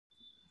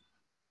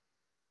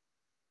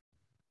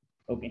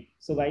Okay,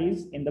 so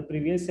guys, in the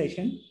previous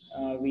session,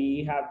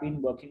 we have been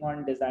working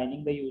on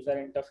designing the user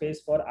interface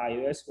for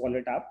iOS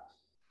wallet app.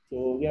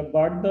 So we have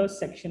got the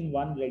section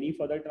 1 ready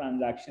for the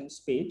transactions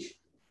page.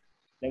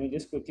 Let me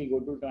just quickly go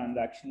to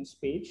transactions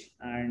page,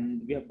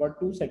 and we have got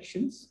two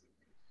sections.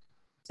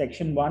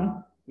 Section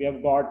 1, we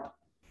have got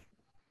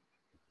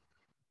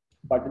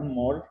button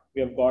more,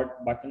 we have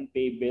got button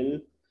pay bill,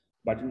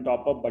 button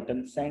top up,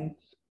 button send,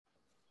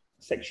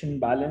 section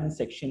balance,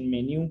 section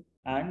menu,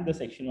 and the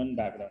section 1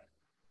 background.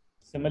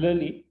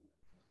 Similarly,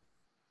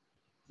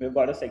 we've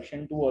got a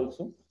section 2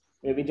 also,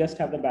 where we just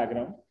have the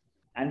background,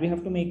 and we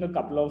have to make a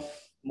couple of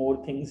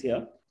more things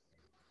here.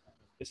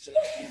 Just a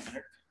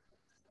minute.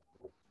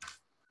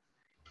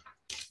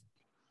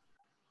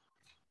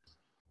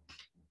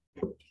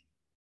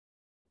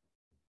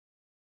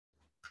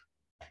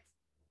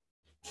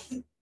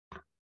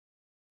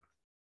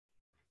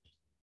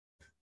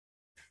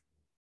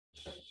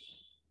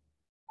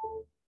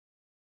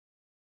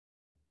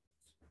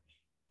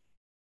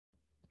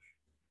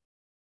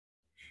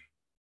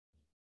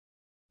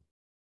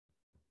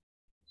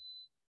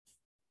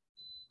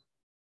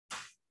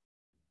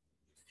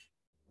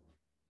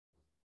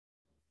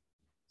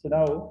 So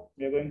now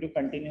we are going to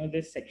continue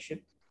this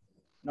section.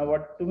 Now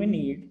what do we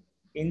need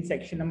in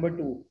section number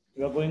 2?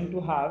 We are going to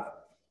have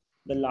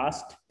the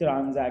last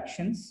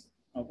transactions.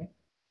 Okay.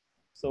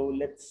 So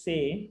let's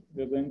say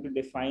we're going to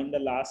define the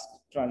last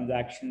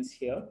transactions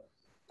here.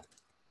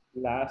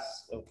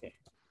 Last, okay.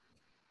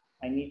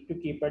 I need to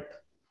keep it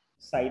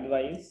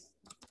sidewise.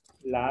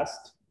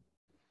 Last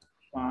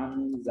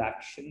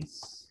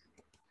transactions.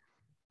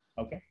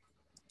 Okay.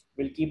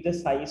 We'll keep the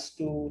size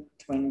to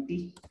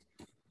 20.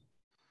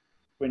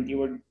 20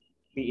 would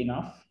be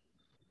enough.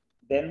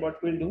 Then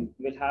what we'll do,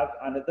 we'll have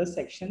another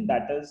section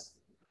that is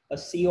a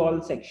see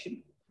all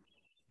section.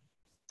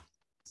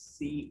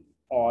 See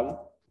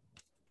all.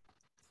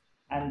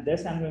 And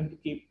this I'm going to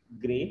keep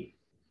gray.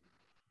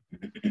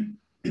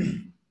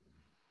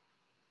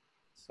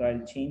 So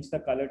I'll change the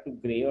color to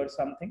gray or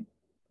something.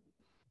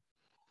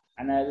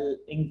 And I'll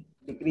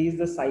decrease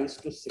the size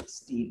to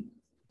 16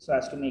 so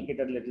as to make it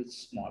a little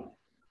small.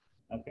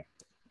 Okay.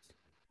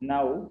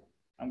 Now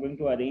I'm going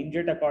to arrange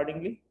it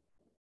accordingly.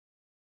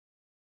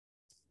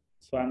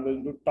 So I'm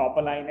going to top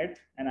align it,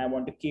 and I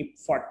want to keep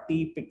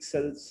 40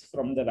 pixels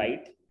from the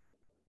right.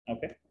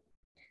 Okay.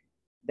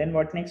 Then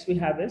what next we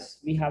have is,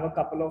 we have a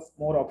couple of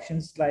more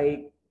options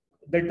like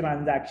the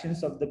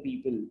transactions of the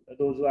people,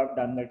 those who have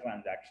done the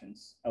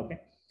transactions. Okay.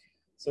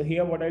 So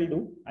here what I'll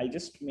do, I'll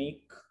just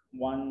make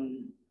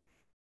one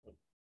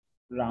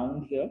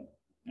round here.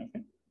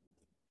 Okay.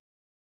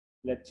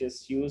 Let's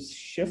just use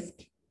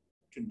shift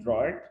to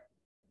draw it.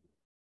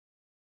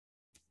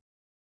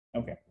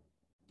 Okay.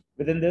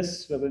 Within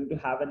this, we're going to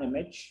have an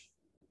image.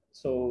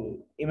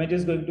 So image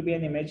is going to be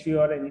an image view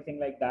or anything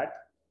like that.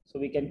 So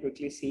we can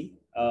quickly see.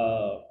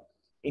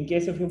 In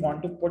case if you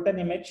want to put an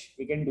image,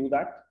 we can do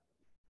that.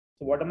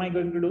 So what am I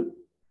going to do?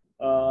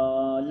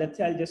 Let's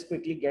say I'll just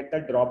quickly get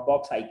the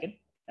Dropbox icon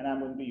and I'm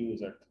going to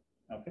use it.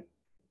 Okay.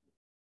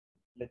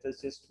 Let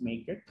us just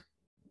make it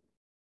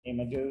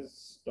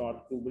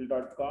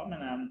images.google.com,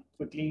 and I'm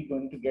quickly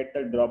going to get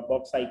the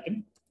Dropbox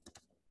icon.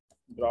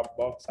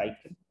 Dropbox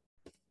icon.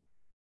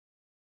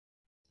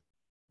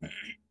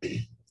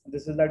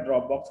 This is the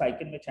Dropbox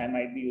icon which I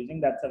might be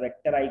using. That's a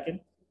vector icon.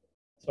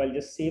 So I'll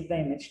just save the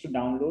image to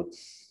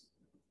downloads,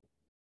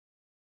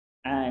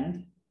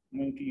 and I'm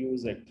going to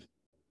use it.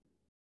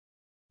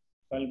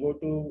 So I'll go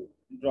to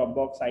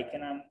Dropbox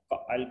icon.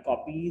 I'll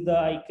copy the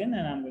icon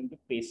and I'm going to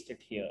paste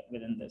it here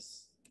within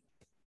this.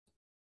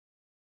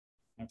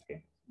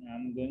 Okay.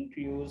 I'm going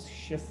to use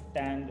Shift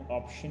and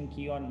Option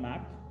key on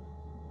Mac.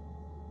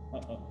 I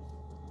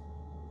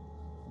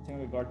think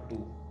we got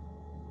two.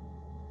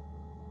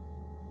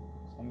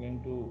 So I'm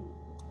going to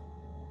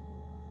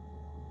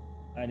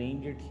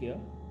arrange it here.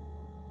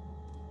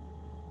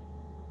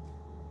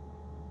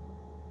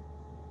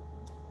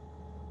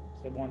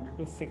 So I wanted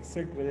to fix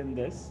it within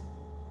this.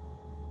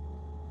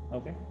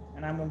 Okay.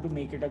 And I'm going to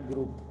make it a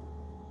group.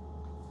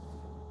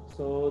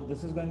 So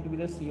this is going to be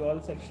the see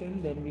all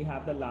section. Then we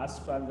have the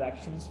last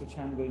transactions, which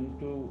I'm going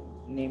to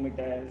name it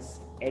as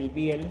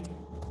LBL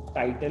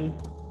title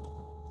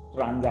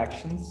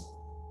transactions.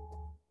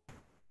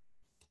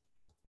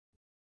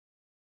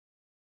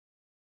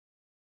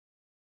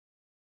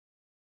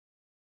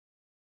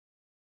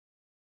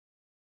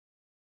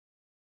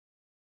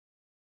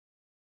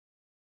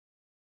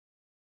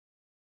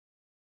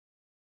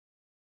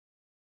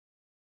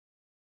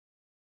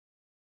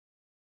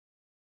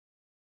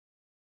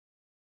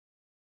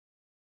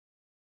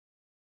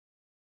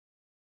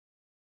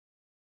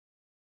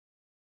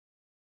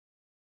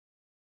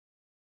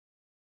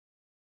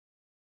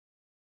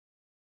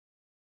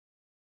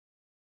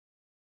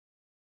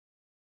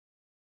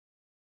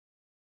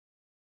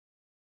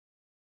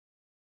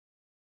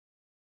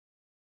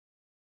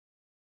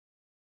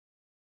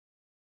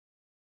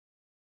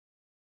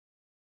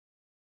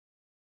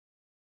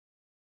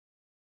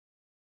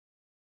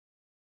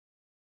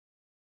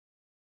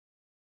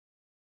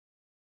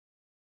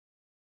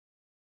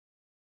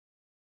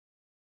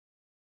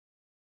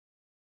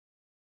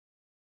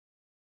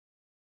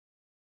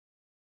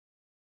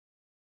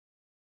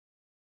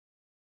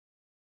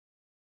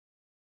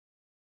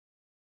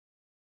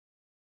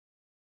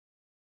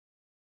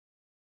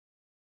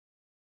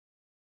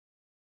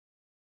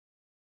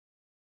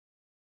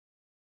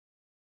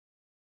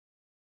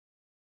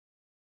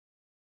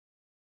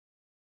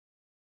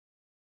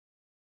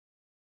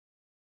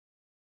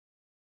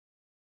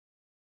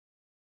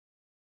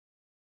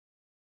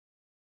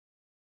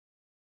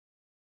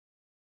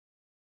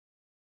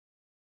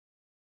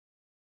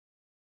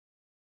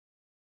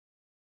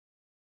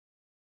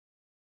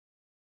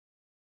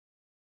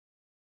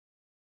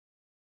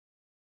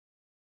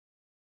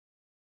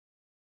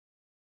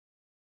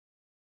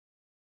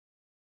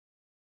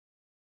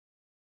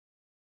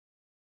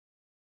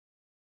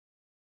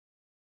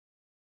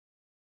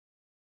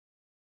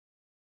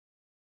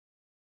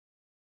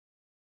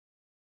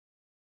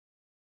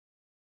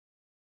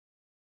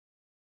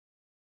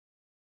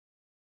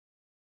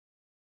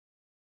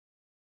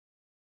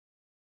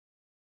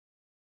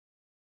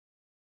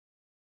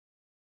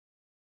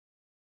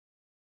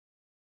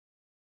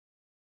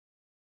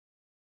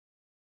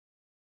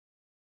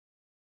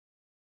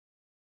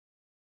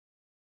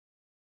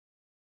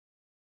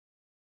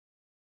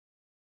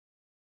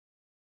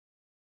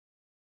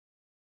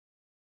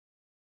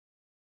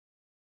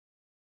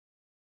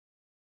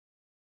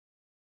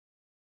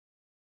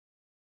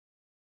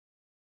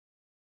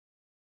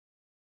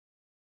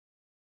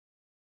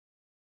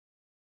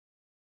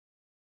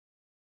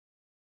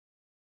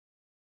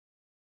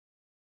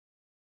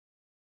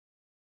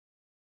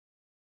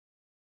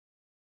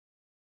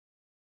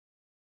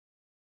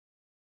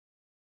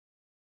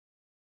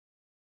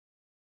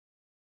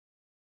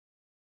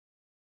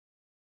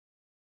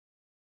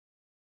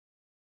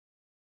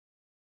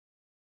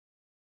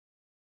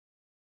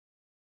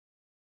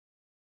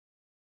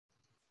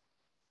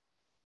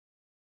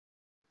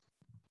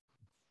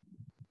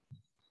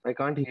 I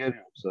can't hear you,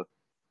 sir.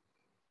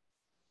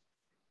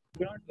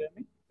 You cannot hear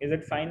me? Is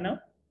it fine now?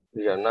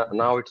 Yeah,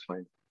 now it's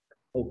fine.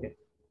 Okay.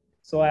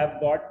 So I've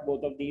got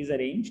both of these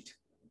arranged.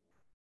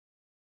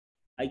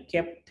 I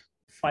kept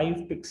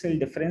 5 pixel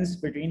difference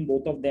between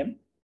both of them.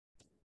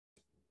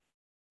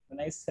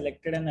 When I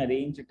selected and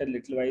arranged it a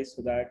little wise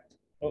so that,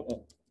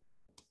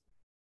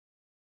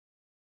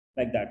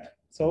 like that.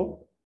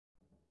 So,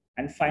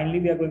 and finally,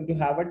 we are going to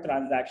have a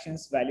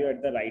transactions value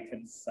at the right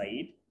hand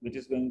side, which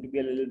is going to be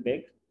a little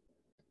big.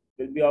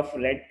 Will be of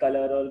red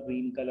color or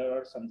green color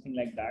or something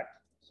like that.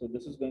 So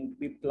this is going to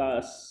be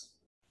plus,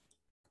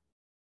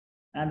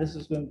 and this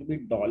is going to be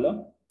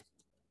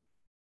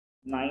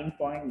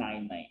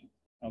 $9.99.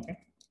 Okay.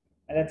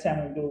 And let's say I'm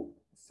going to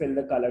fill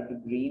the color to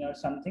green or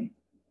something.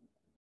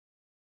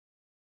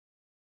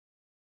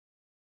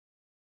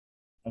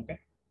 Okay.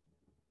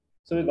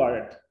 So we got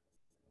it.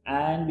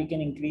 And we can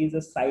increase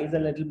the size a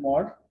little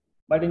more.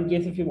 But in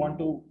case if you want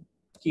to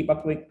keep a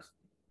quick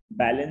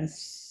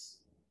balance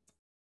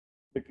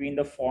between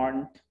the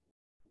font,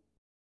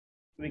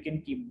 we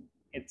can keep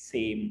it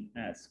same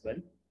as well.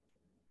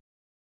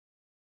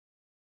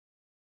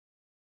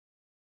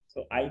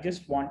 So I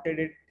just wanted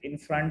it in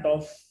front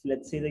of,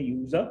 let's say, the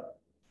user.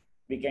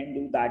 We can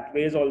do that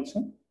ways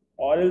also.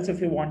 Or else if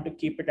you want to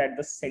keep it at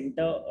the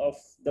center of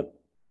the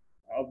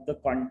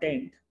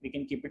content, we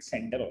can keep it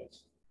center also.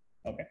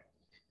 Okay.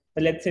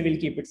 So let's say we'll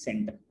keep it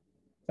center.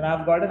 So now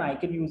I've got an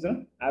icon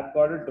user. I've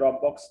got a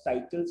Dropbox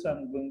title. So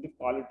I'm going to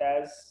call it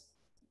as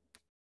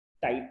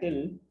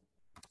title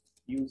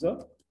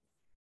user.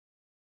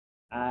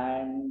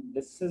 And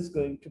this is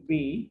going to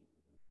be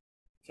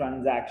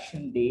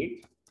transaction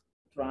date,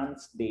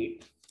 trans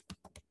date.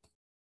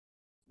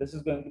 This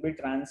is going to be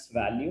trans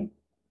value.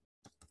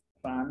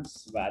 And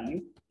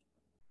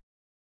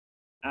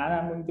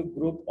I'm going to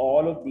group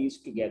all of these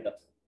together.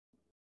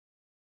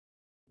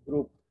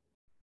 Group.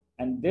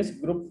 And this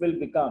group will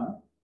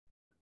become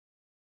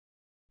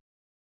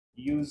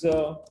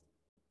user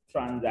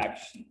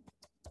transaction.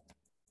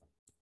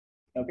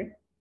 Okay.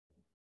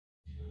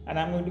 And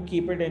I'm going to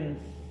keep it in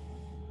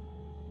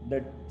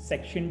the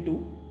section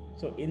 2.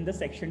 So in the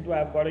section 2,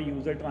 I've got a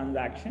user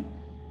transaction.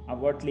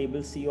 I've got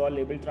label C or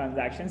label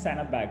transactions and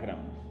a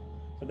background.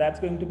 So that's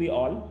going to be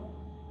all.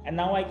 And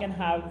now I can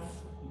have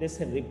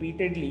this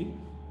repeatedly.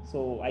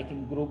 So I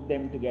can group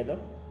them together.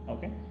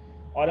 Okay.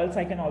 Or else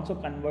I can also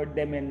convert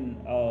them in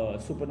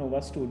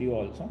Supernova Studio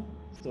also.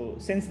 So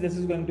since this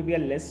is going to be a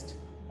list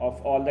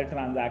of all the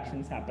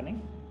transactions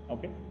happening.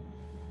 Okay.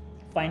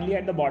 Finally,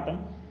 at the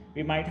bottom,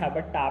 we might have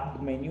a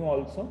tabbed menu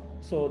also.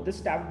 So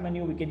this tabbed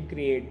menu we can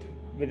create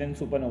within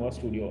Supernova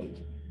Studio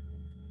also.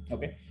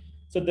 Okay.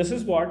 So this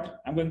is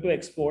what I'm going to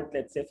export,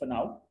 let's say for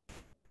now,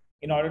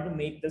 in order to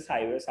make this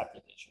iOS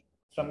application.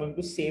 So I'm going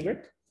to save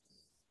it.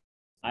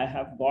 I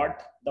have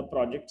got the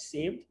project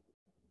saved.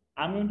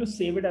 I'm going to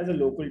save it as a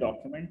local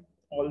document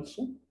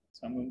also.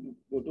 So I'm going to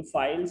go to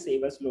File,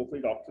 Save as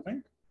Local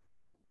Document.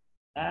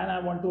 And I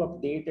want to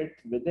update it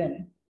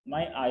within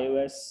my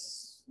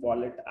iOS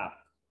wallet app.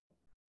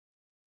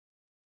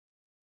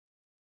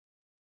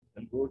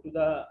 I'll go to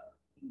the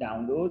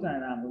downloads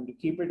and I'm going to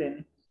keep it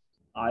in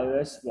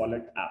iOS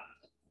wallet app.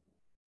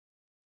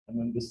 I'm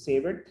going to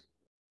save it.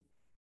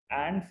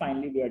 And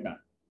finally, we are done.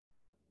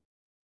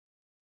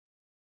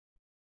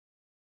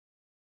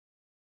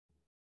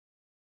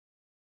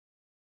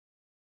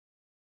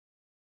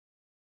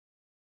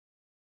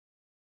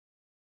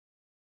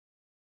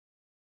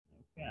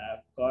 Okay,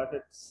 I've got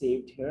it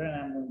saved here and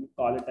I'm going to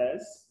call it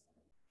as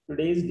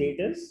today's date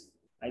is,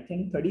 I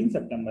think, 13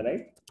 September,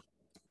 right?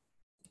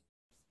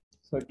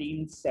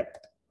 13 Sept.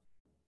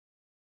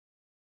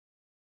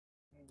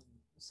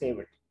 Save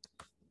it.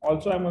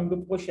 Also, I'm going to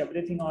push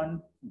everything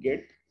on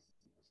Git.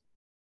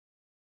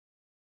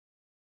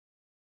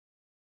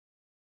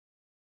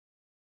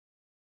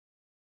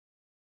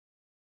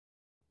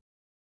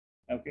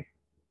 Okay.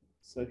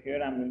 So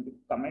here I'm going to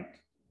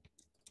commit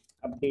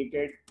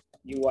updated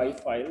UI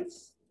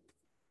files.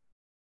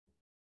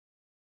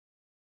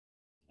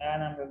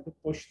 And I'm going to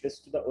push this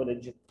to the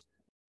origin.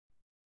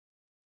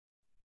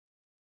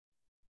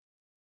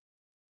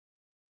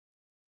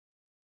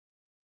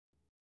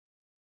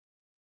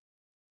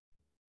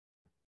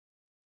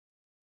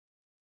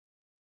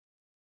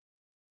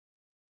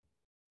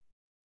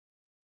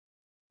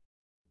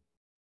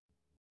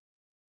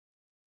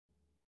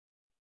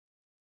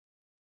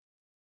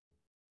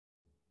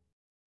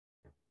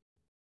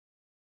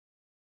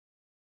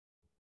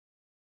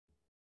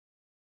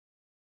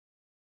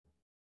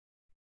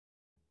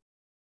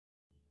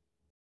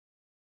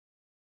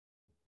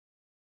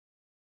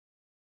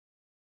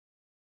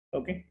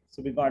 Okay,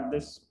 so we got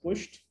this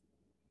pushed.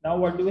 Now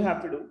what do we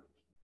have to do?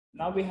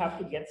 Now we have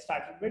to get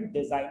started with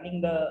designing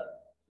the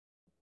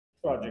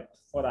project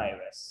for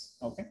iOS.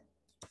 Okay,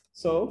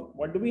 so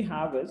what do we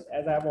have is,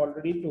 as I've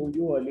already told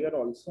you earlier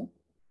also,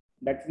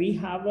 that we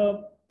have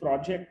a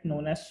project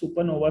known as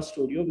Supernova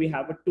Studio. We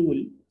have a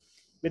tool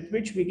with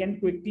which we can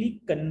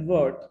quickly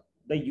convert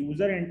the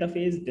user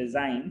interface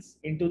designs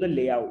into the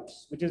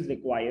layouts which is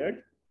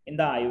required in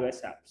the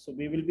iOS app. So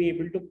we will be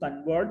able to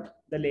convert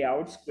the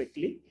layouts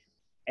quickly,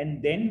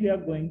 and then we are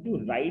going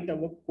to write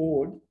our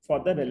code for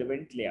the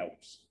relevant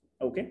layouts.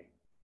 Okay.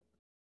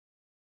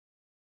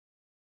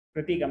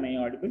 Pratik, am I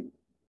audible?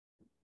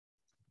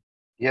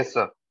 Yes,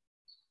 sir.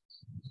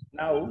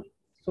 Now,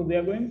 so we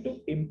are going to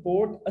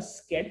import a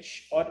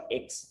sketch or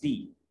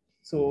XD.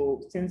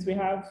 So since we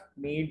have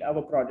made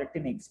our project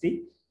in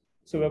XD,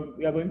 so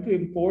we are going to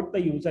import the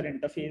user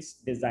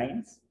interface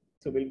designs.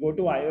 So we'll go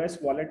to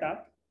iOS WalletApp,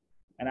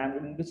 and I'm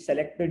going to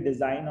select the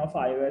design of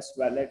iOS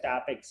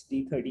WalletApp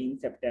XD 13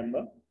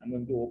 September. I'm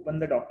going to open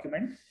the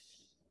document.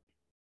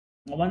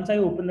 Once I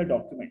open the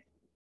document,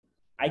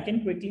 I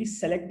can quickly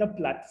select the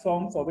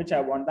platform for which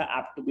I want the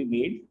app to be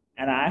made,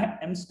 and I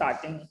am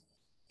starting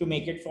to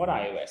make it for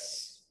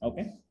iOS.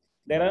 Okay.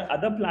 There are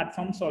other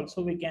platforms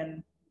also we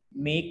can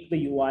make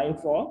the UI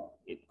for.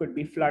 It could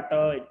be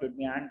Flutter, it could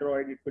be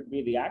Android, it could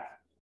be React,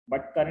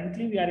 but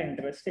currently we are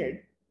interested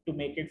to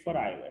make it for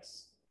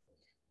iOS.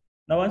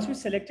 Now, once we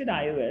selected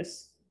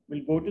iOS,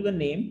 we'll go to the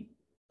name.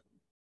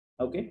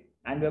 Okay.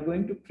 And we're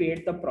going to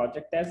create the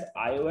project as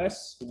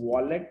iOS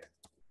Wallet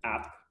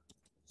App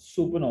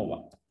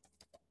Supernova.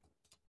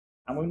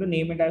 I'm going to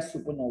name it as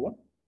Supernova.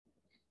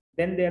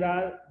 Then there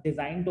are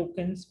design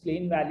tokens,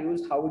 plain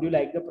values. How would you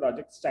like the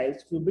project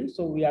styles to be?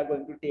 So we are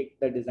going to take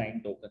the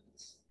design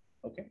tokens.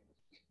 Okay.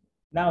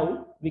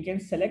 Now we can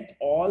select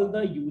all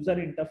the user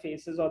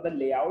interfaces or the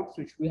layouts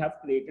which we have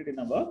created in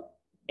our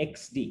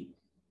XD.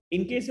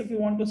 In case if you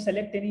want to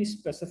select any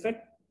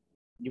specific,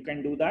 you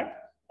can do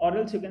that, or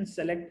else you can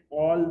select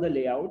all the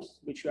layouts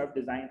which you have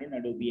designed in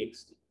Adobe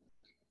XD.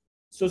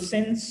 So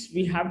since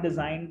we have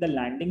designed the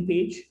landing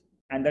page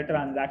and the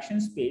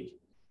transactions page,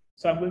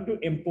 so I'm going to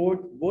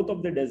import both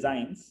of the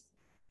designs,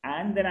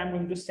 and then I'm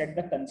going to set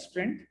the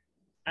constraint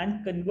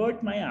and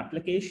convert my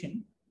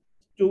application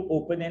to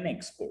open in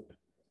XCode.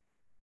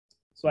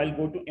 So I'll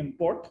go to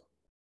import.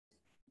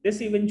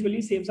 This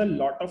eventually saves a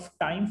lot of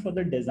time for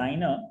the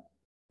designer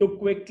to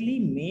quickly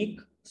make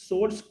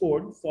source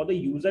code for the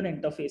user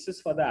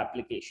interfaces for the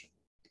application.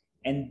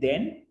 And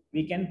then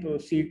we can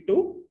proceed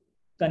to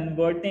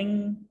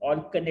converting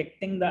or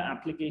connecting the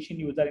application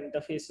user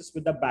interfaces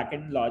with the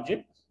backend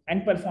logic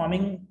and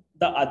performing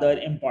the other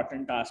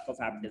important task of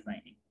app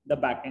designing, the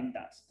backend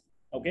task.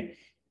 Okay.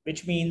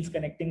 Which means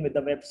connecting with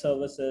the web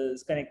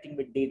services, connecting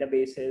with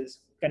databases,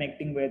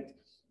 connecting with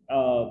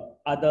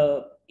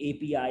other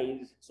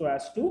APIs, so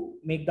as to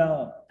make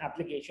the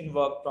application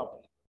work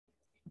properly.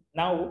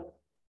 Now,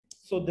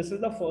 so this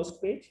is the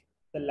first page,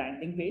 the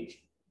landing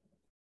page.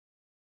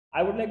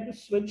 I would like to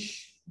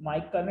switch my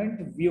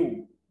current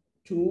view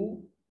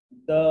to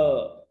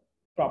the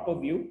proper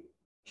view,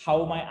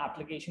 how my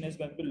application is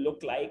going to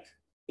look like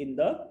in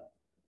the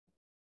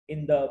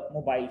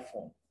mobile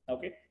phone.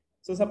 Okay.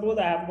 So suppose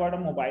I have got a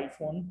mobile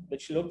phone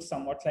which looks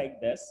somewhat like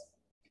this.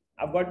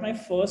 I've got my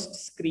first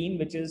screen,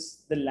 which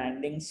is the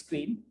landing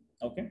screen.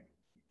 Okay.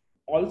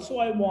 Also,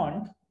 I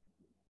want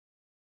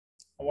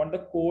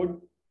the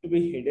code to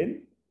be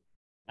hidden,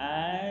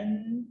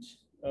 and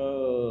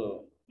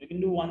we can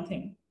do one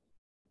thing.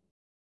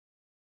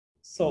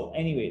 So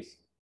anyways,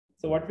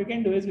 so what we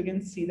can do is we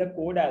can see the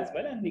code as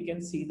well, and we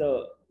can see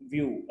the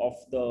view of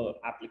the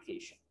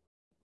application.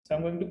 So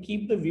I'm going to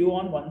keep the view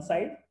on one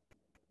side.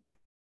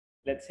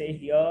 Let's say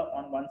here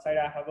on one side,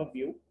 I have a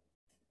view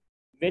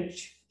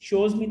which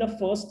shows me the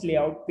first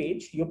layout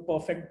page, your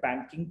perfect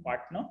banking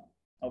partner.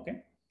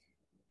 Okay.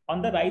 On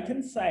the right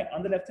hand side,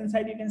 on the left hand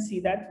side, you can see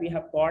that we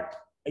have got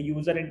a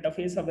user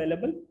interface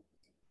available.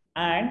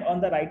 And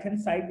on the right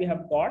hand side, we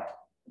have got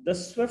the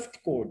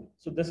Swift code.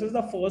 So this is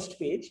the first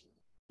page,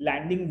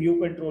 landing view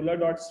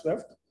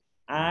controller.swift.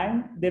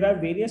 And there are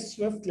various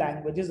Swift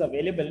languages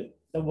available,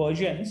 the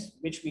versions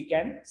which we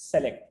can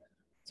select.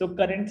 So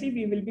currently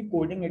we will be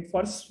coding it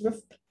for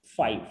Swift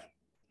 5.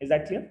 Is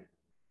that clear?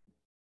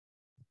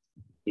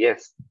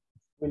 Yes.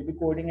 We'll be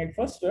coding it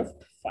for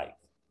Swift 5.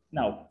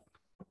 Now,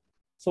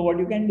 so what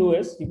you can do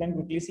is you can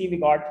quickly see we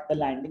got the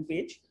landing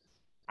page.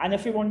 And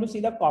if you want to see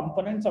the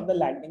components of the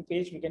landing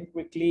page, we can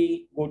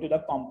quickly go to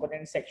the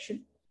component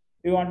section.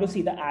 We want to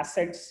see the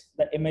assets,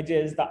 the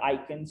images, the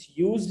icons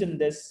used in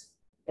this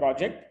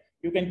project.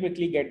 You can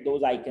quickly get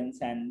those icons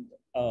and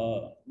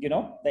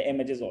the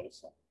images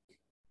also.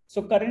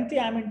 So currently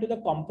I'm into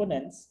the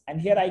components, and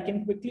here I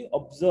can quickly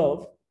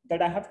observe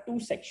that I have two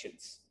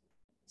sections.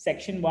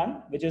 Section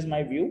 1, which is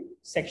my view,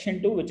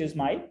 section 2, which is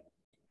my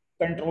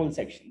control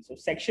section. So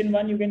section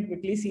 1, you can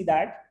quickly see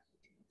that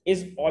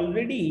is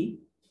already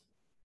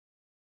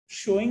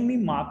showing me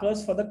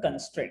markers for the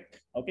constraint.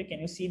 Okay, can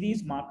you see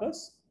these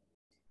markers?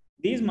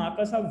 These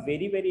markers are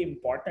very, very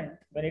important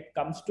when it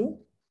comes to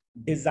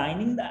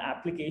designing the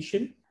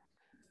application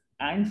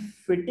and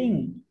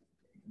fitting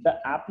the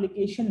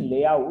application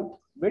layout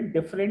with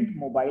different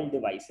mobile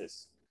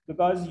devices,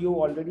 because you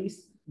already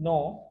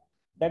know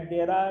that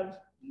there are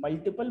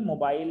multiple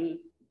mobile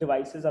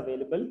devices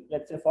available.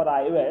 Let's say for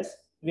iOS,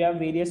 we have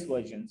various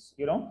versions,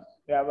 we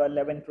have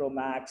 11 Pro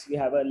Max, we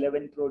have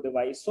 11 Pro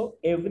device. So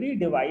every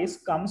device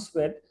comes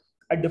with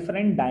a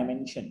different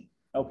dimension.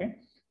 Okay.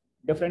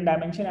 Different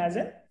dimension as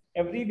in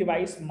every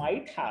device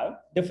might have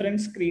different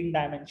screen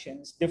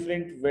dimensions,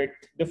 different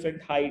width,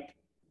 different height.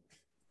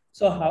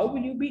 So how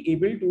will you be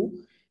able to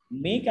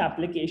make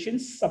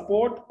applications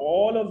support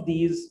all of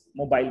these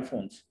mobile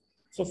phones?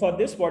 So for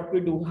this, what we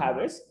do have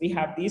is we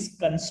have these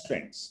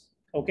constraints.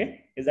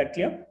 Okay, is that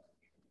clear?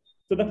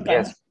 So the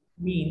constraint Yes.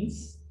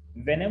 means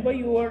whenever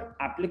your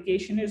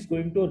application is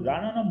going to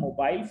run on a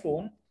mobile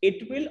phone,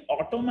 it will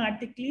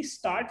automatically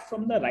start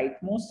from the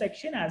rightmost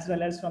section as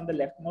well as from the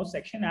leftmost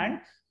section, and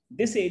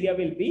this area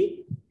will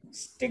be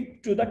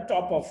stick to the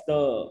top of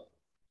the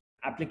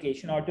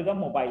application or to the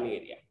mobile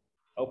area.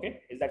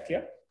 Okay, is that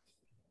clear?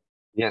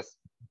 Yes.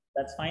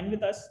 That's fine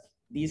with us.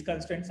 These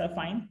constraints are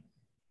fine.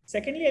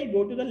 Secondly, I'll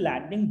go to the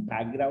landing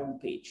background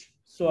page.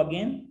 So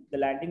again, the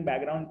landing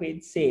background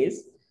page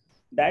says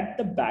that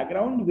the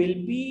background will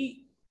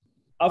be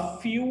a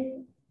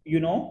few,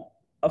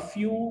 a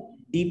few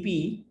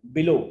dp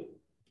below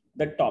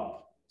the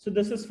top. So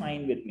this is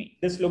fine with me.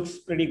 This looks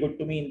pretty good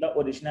to me in the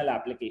original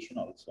application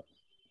also,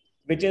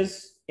 which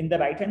is in the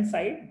right hand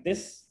side.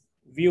 This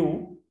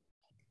view,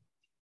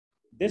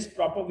 this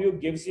proper view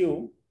gives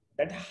you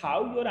that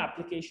how your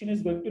application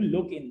is going to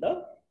look in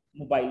the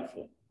mobile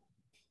phone.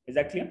 Is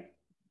that clear?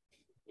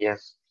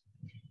 Yes.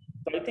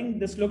 So I think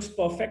this looks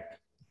perfect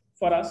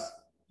for us.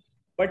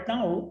 But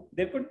now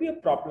there could be a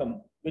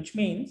problem, which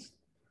means,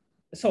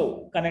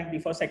 so currently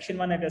for section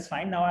 1, it is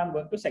fine. Now I'm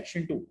going to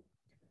section 2.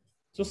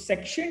 So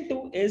section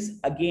 2 is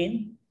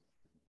again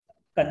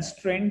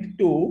constrained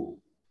to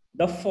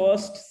the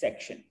first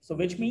section. So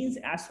which means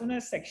as soon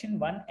as section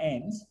 1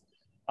 ends,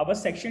 our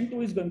section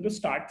 2 is going to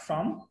start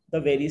from the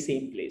very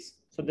same place.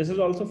 So this is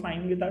also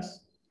fine with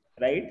us,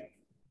 right?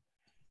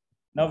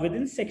 Now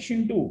within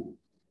section 2,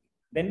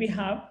 then we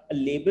have a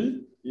label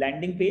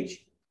landing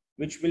page,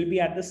 which will be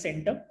at the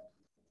center.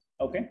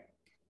 Okay.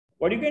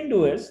 What you can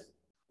do is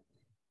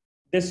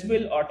this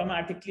will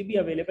automatically be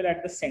available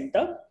at the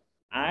center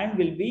and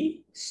will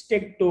be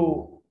stick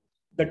to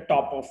the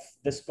top of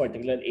this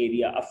particular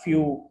area, a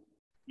few,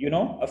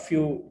 a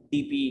few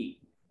dp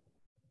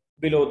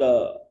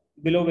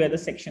below where the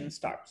section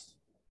starts.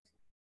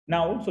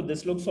 Now, so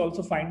this looks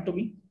also fine to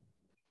me,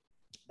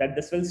 that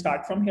this will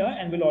start from here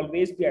and will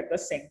always be at the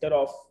center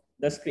of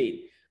the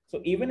screen. So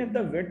even if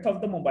the width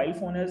of the mobile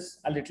phone is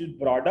a little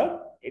broader,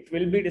 it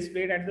will be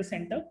displayed at the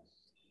center.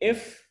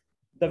 If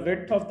the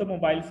width of the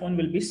mobile phone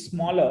will be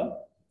smaller,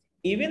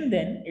 even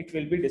then it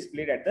will be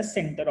displayed at the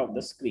center of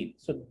the screen.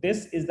 So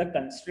this is the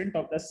constraint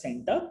of the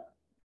center,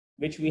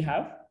 which we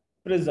have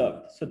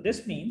preserved. So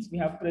this means we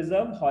have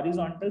preserved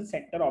horizontal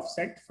center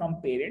offset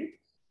from parent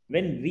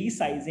when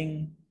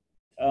resizing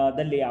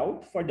the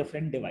layout for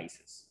different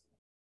devices.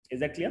 Is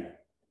that clear?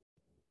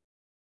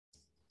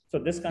 So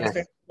this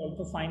constraint is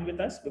also fine with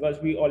us because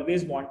we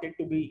always want it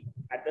to be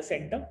at the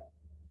center.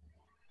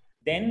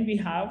 Then we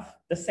have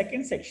the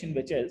second section,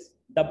 which is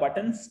the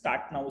button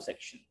start now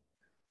section.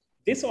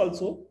 This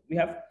also we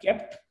have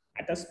kept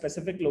at a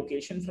specific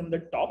location from the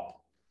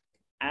top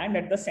and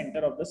at the center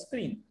of the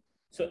screen.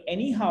 So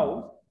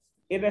anyhow,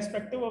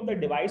 irrespective of the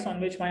device on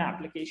which my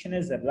application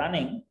is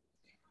running,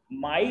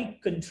 my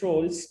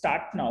control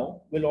start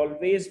now will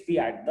always be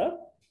at the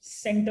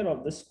center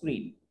of the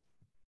screen.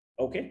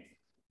 Okay.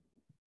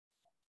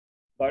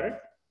 Got it?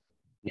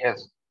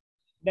 Yes.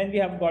 Then we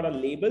have got a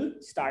label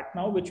start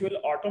now, which will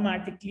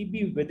automatically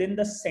be within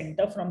the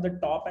center from the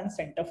top and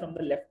center from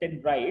the left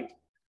and right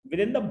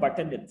within the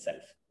button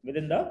itself,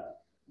 within the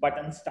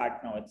button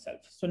start now itself.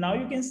 So now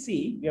you can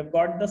see we have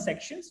got the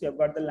sections, we have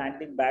got the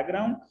landing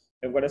background,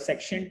 we've got a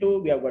section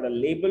 2, we have got a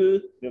label,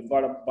 we've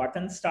got a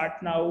button start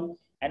now,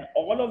 and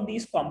all of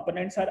these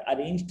components are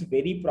arranged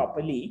very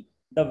properly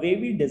the way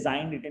we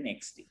designed it in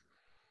XD,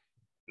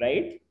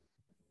 right?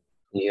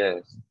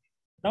 Yes.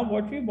 Now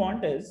what we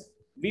want is,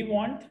 we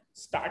want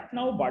start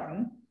now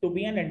button to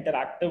be an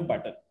interactive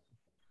button.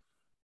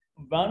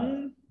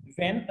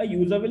 When a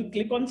user will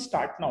click on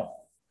start now,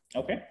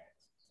 okay,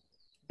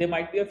 there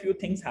might be a few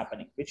things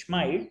happening, which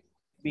might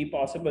be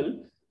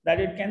possible that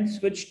it can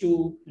switch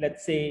to,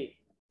 let's say,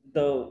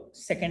 the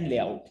second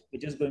layout,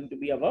 which is going to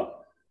be our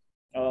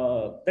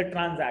the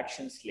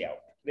transactions layout,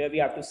 where we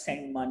have to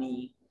send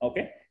money,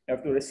 okay, we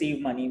have to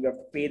receive money, we have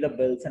to pay the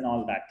bills and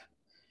all that.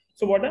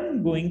 So what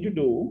I'm going to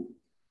do,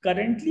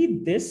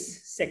 currently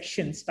this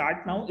section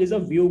start now is a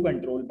view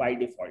control by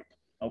default.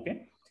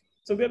 Okay.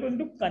 So we are going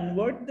to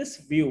convert this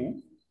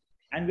view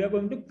and we are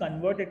going to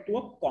convert it to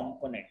a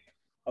component.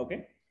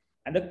 Okay.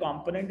 And the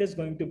component is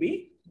going to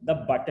be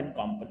the button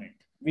component.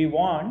 We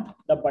want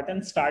the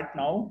button start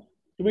now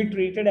to be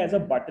treated as a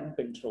button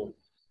control.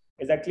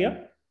 Is that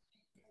clear?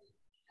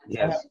 Yes.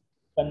 So I have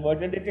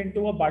converted it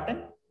into a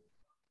button.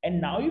 And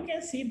now you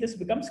can see this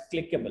becomes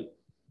clickable.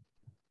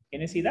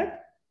 Can you see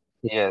that?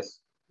 Yes.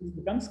 It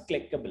becomes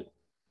clickable.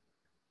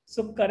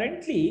 So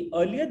currently,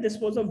 earlier this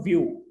was a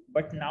view,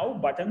 but now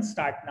button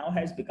start now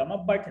has become a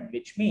button,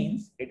 which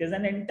means it is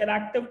an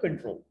interactive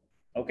control.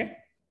 Okay.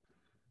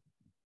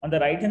 On the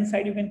right hand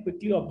side, you can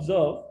quickly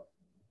observe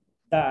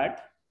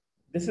that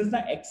this is the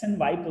X and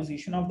Y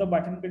position of the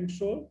button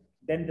control.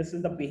 Then this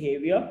is the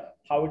behavior,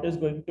 how it is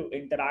going to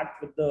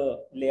interact with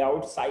the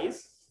layout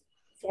size.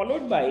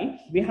 Followed by,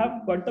 we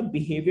have got the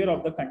behavior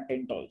of the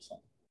content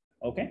also.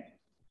 Okay.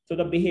 So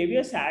the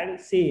behavior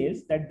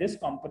says that this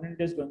component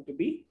is going to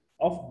be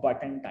of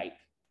button type.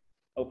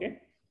 Okay.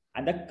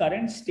 And the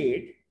current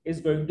state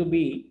is going to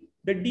be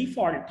the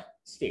default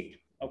state.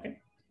 Okay.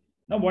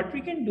 Now what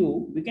we can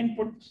do, we can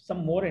put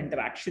some more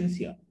interactions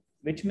here,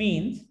 which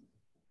means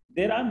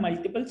there are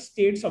multiple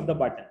states of the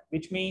button,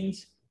 which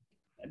means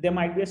there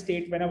might be a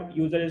state when a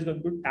user is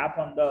going to tap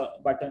on the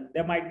button.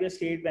 There might be a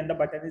state when the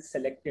button is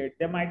selected.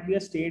 There might be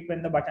a state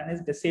when the button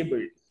is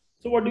disabled.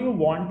 So what do you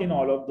want in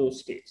all of those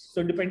states?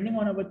 So depending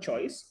on our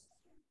choice,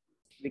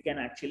 we can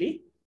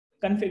actually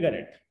configure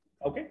it.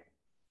 Okay.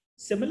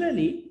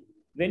 Similarly,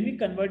 when we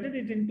converted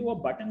it into a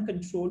button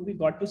control, we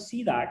got to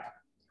see that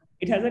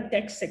it has a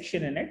text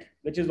section in it,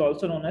 which is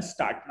also known as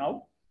start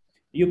now.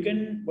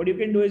 What you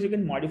can do is you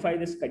can modify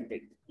this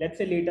content. Let's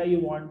say later you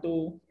want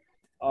to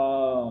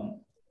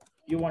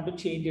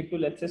change it to,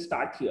 let's say,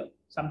 start here,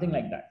 something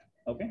like that.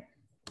 Okay.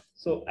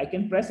 So I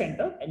can press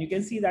enter and you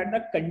can see that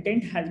the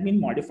content has been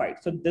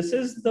modified. So this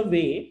is the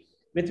way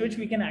with which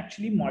we can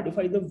actually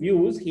modify the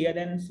views here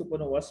in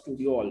Supernova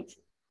Studio also.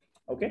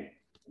 Okay.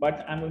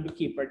 But I'm going to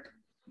keep it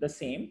the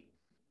same,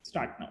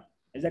 start now.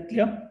 Is that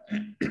clear?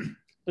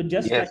 So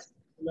just like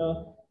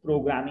the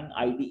programming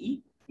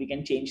IDE, we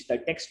can change the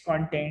text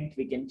content,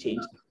 we can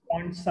change the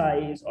font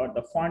size or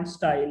the font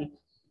style.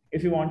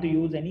 If you want to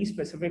use any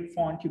specific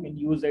font, you can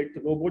use it.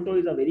 Roboto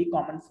is a very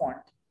common font.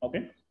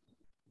 Okay.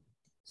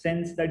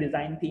 Since the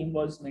design theme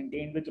was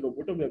maintained with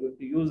Roboto, we are going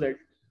to use it.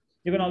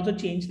 You can also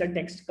change the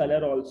text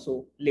color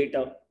also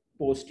later,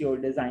 post your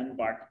design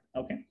part.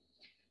 Okay.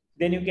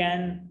 Then you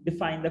can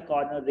define the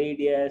corner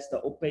radius,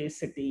 the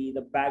opacity,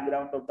 the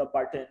background of the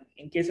button.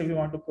 In case if you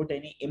want to put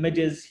any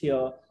images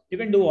here, you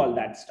can do all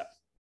that stuff.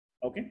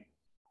 Okay.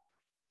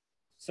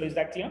 So is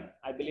that clear?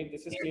 I believe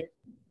this is clear.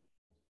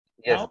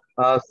 Yes.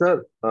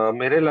 Sir,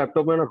 मेरे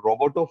laptop में ना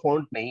Roboto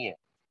font नहीं है.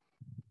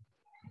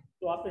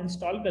 तो आप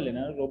install कर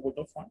लेना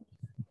Roboto font.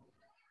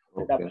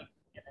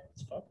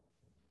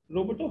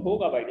 Roboto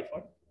होगा बाय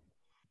डिफॉल्ट.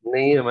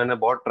 नहीं है, मैंने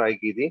बहुत ट्राई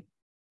की थी.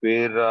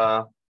 फिर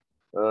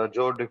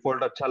जो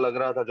डिफॉल्ट अच्छा लग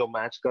रहा था, जो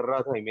मैच कर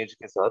रहा था इमेज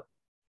के साथ,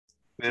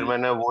 फिर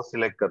मैंने वो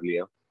सिलेक्ट कर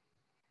लिया.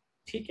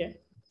 ठीक है.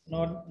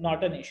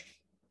 Not an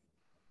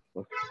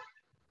issue.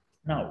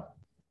 नाउ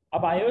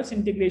अब iOS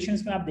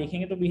integrations में आप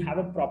देखेंगे तो we have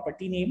a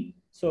property name.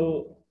 So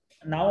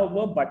now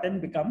our button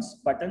becomes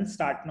button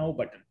start now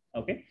button.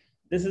 Okay.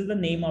 This is the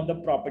name of the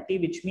property,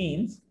 which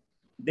means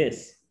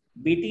this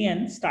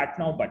btn start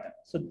now button.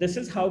 So this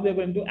is how we are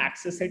going to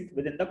access it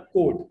within the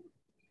code.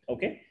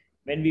 Okay.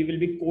 When we will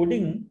be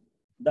coding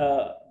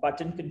the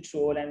button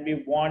control and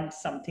we want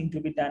something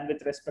to be done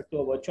with respect to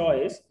our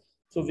choice.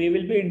 So we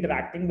will be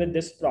interacting with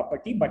this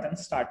property button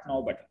start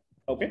now button.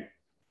 Okay.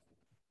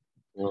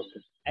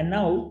 Okay. And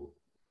now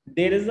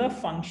there is a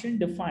function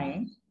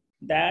defined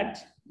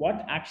that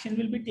what action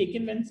will be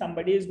taken when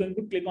somebody is going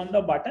to click on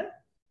the button.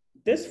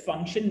 This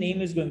function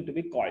name is going to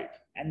be called,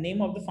 and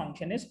name of the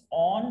function is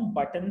on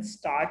button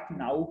start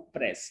now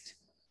pressed.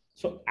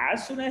 So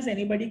as soon as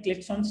anybody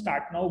clicks on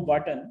start now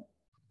button,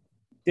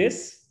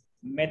 this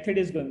method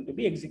is going to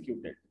be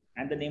executed,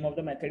 and the name of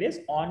the method is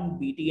on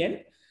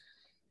btn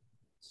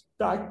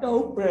start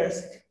now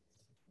pressed.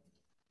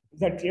 Is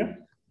that clear?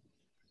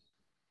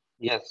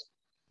 Yes.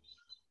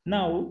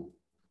 Now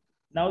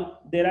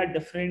there are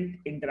different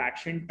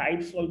interaction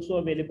types also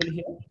available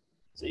here.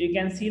 So you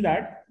can see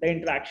that the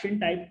interaction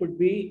type could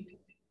be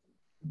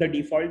the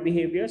default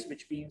behaviors,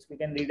 which means we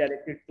can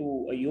redirect it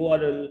to a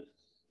URL,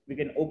 we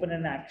can open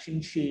an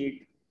action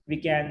sheet, we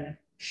can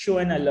show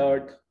an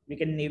alert, we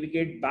can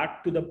navigate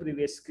back to the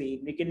previous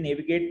screen, we can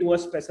navigate to a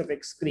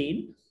specific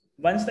screen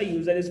once the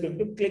user is going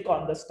to click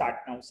on the start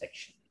now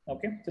section.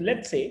 Okay, so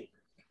let's say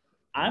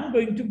I'm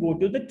going to go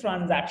to the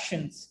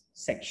transactions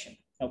section.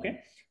 Okay,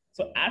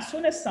 so as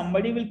soon as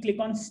somebody will click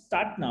on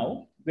start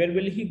now, where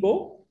will he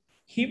go?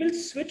 He will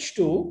switch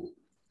to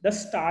the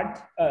start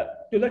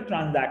to the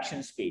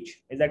transactions page.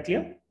 Is that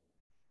clear?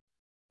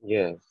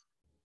 Yes.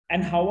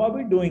 And how are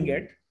we doing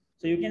it?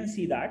 So you can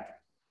see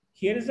that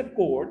here is a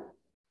code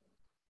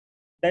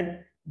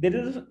that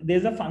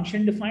there's a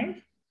function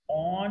defined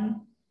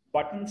on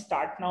button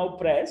start now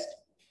pressed.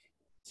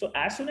 So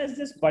as soon as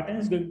this button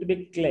is going to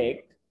be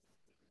clicked,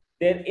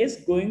 there is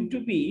going to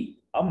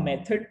be a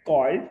method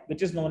called,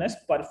 which is known as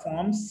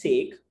perform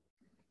sake.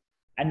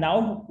 And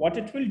now what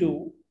it will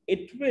do,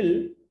 it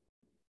will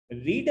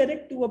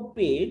redirect to a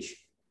page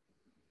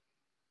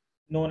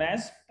known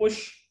as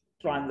push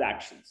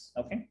transactions.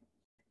 Okay.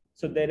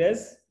 So there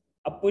is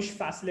a push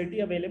facility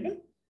available.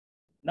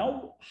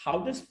 Now, how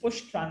this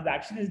push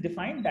transaction is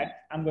defined,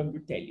 that I'm going to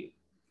tell you.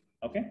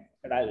 Okay.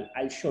 But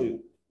I'll show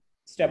you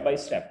step by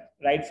step,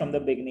 right from the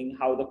beginning,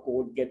 how the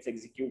code gets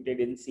executed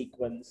in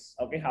sequence.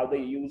 Okay. How the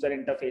user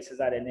interfaces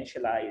are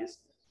initialized.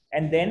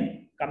 And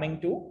then coming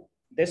to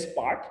this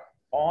part,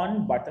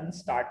 on button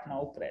start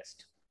now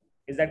pressed.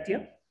 Is that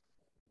clear?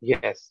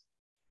 Yes.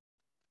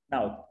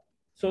 Now,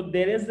 So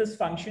there is this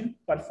function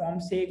perform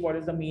sake. What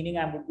is the meaning?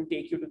 I'm going to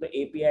take you to the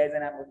APIs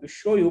and I'm going to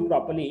show you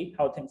properly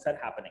how things are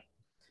happening.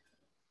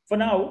 For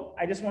now,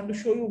 I just want to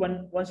show you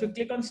once you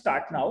click on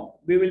start now,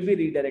 we will be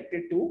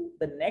redirected to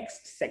the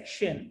next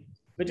section,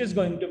 which is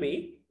going to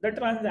be the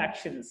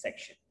transactions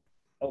section.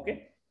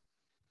 Okay.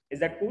 Is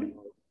that cool?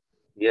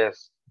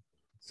 Yes.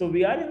 So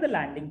we are in the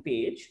landing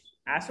page.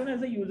 As soon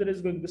as the user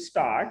is going to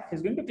start,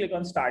 he's going to click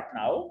on start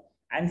now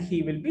and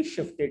he will be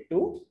shifted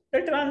to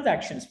the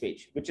transactions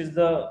page, which is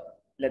the,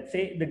 let's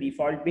say, the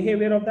default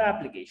behavior of the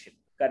application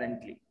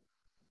currently.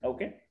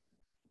 Okay.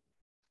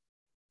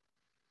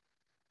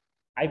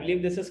 I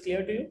believe this is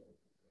clear to you.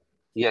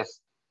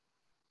 Yes.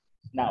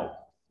 Now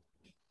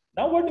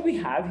what we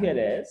have here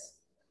is,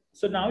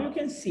 so now you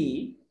can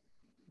see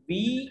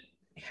we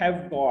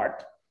have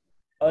got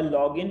a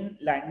login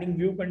landing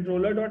view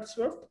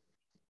controller.swift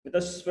with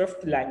a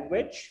Swift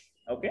language.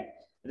 Okay.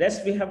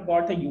 Rest we have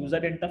got a user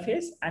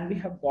interface and we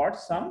have got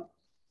some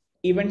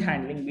event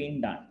handling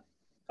being done.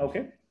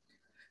 Okay.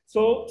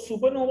 So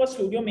Supernova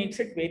Studio makes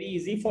it very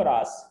easy for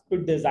us to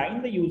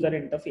design the user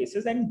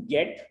interfaces and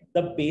get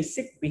the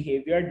basic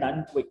behavior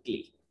done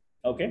quickly.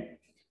 Okay.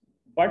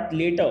 But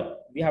later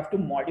we have to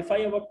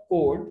modify our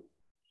code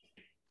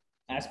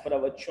as per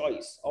our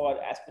choice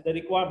or as per the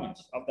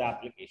requirements of the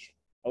application.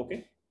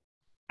 Okay.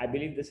 I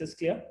believe this is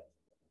clear.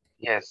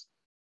 Yes.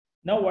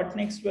 Now what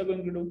next we are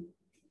going to do?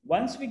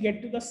 Once we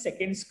get to the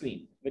second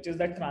screen, which is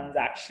the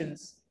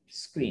transactions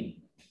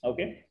screen.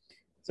 Okay.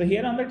 So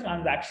here on the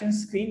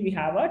transactions screen, we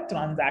have a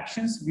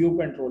transactions view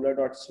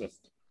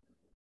controller.swift.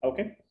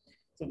 Okay.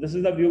 So this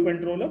is the view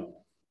controller,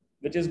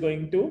 which is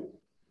going to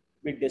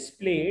be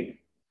displayed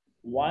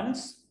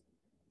once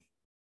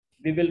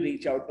we will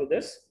reach out to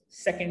this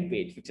second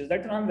page, which is the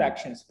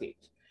transactions page.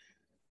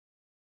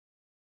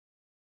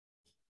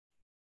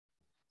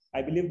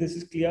 I believe this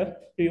is clear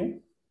to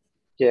you.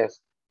 Yes.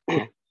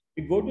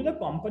 We go to the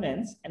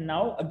components and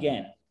now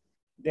again,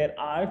 there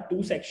are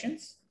two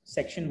sections.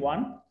 Section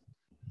 1,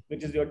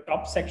 which is your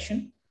top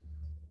section.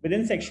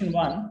 Within section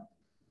 1,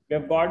 we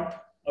have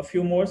got a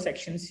few more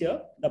sections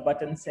here, the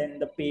button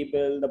send, the pay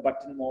bill, the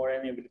button more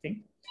and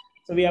everything.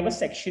 So we have a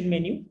section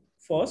menu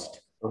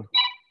first.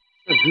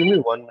 Give me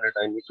 1 minute.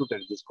 I need to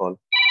take this call.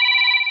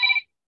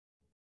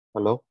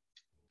 Hello.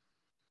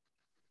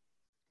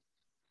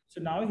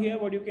 So now here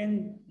what you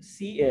can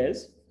see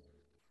is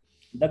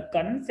the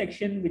current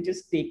section which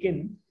is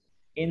taken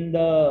in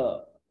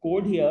the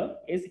code here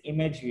is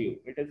image view.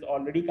 It is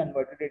already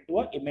converted into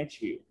an image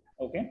view.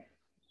 Okay.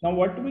 Now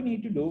what do we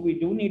need to do? We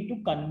do need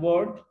to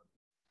convert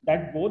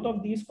that both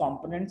of these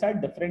components are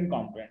different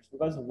components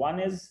because one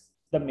is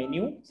the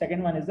menu,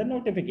 second one is the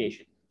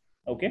notification.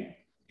 Okay.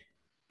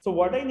 So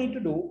what I need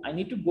to do, I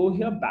need to go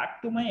here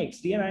back to my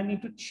XD and I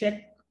need to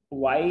check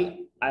why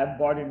I have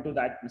got into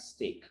that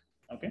mistake.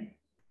 Okay.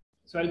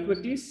 So I'll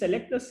quickly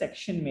select the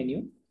section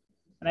menu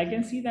and I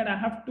can see that I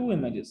have two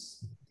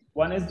images.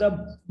 One is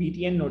the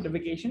BTN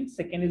notification,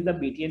 second is the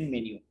BTN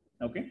menu.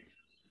 Okay.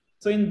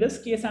 So in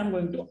this case, I'm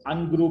going to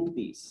ungroup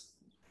these.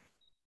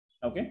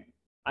 Okay.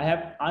 I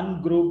have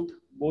ungrouped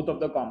both of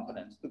the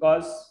components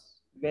because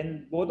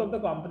when both of the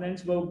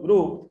components were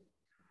grouped,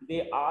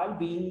 they are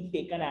being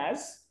taken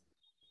as,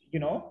 you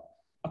know,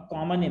 a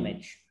common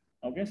image.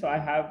 Okay. So I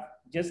have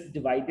just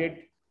divided,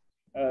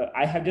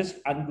 I have just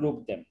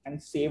ungrouped them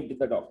and saved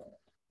the document.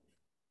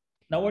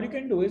 Now what you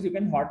can do is you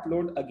can hot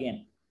load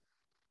again.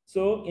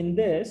 So in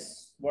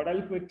this, what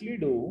I'll quickly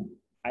do,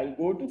 I'll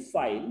go to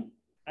file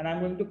and I'm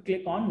going to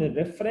click on the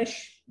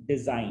refresh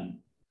design.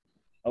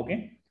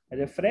 Okay,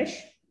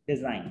 refresh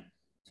design.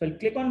 So I'll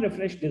click on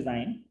refresh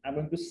design. I'm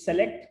going to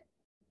select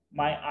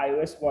my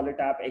iOS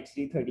WalletApp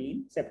XD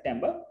 13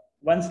 September.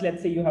 Once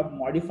let's say you have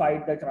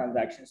modified the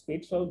transactions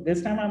page. So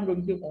this time I'm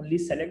going to only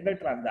select the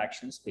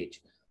transactions page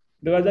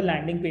because the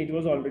landing page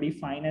was already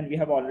fine and we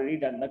have already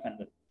done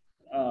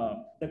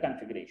the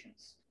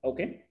configurations.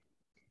 Okay.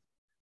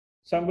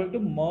 So I'm going to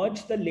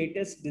merge the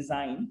latest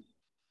design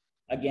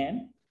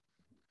again,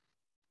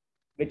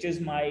 which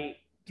is my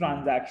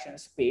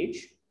transactions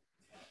page.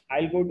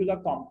 I'll go to the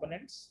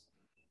components.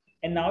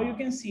 And now you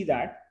can see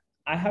that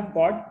I have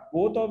got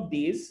both of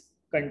these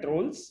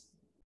controls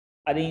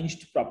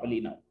arranged properly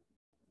now.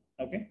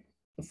 Okay.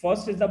 The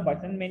first is the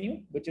button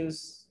menu, which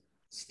is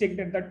sticked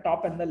at the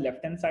top and the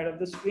left-hand side of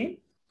the screen.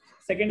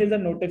 Second is the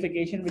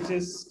notification, which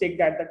is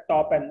sticked at the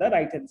top and the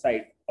right-hand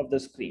side of the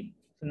screen.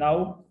 So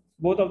now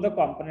both of the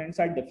components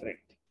are different.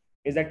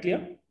 Is that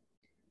clear?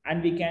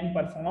 And we can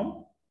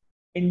perform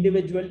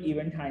individual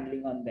event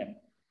handling on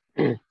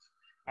them.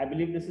 I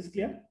believe this is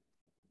clear.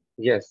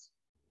 Yes.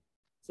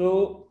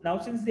 So now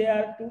since there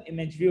are two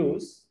image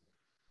views,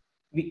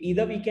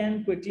 we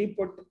can quickly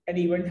put an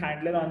event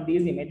handler on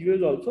these image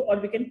views also, or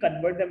we can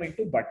convert them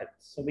into buttons.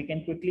 So we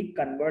can quickly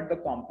convert the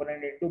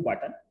component into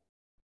button.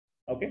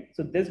 Okay,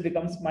 so this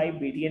becomes my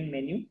BTN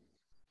menu.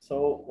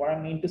 So what I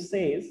mean to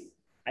say is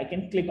I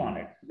can click on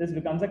it. This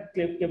becomes a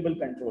clickable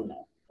control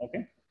now.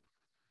 Okay,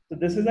 so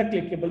this is a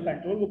clickable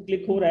control. वो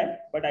click हो रहा है,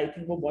 but I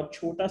think वो बहुत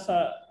छोटा सा,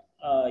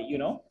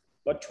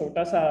 बहुत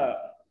छोटा सा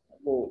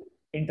वो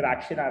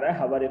interaction aa raha hai,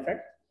 hover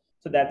effect.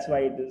 So that's why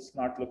it is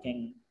not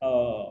looking,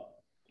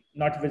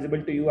 not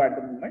visible to you at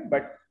the moment,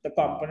 but the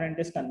component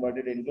is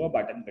converted into a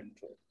button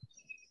control.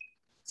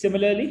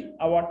 Similarly,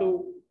 I want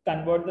to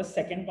convert the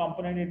second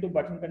component into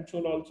button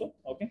control also.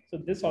 Okay, so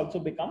this also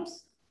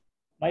becomes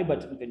my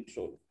button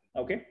control.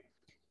 Okay,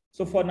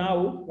 so for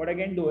now, what I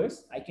can do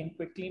is I can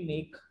quickly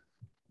make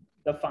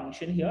the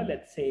function here.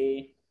 Let's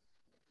say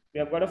we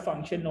have got a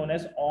function known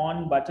as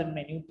on button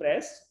menu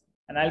press,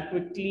 and I'll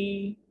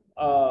quickly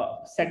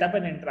set up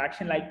an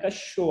interaction like a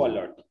show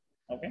alert.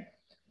 Okay,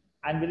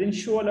 and within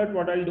show alert,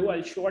 what I'll do,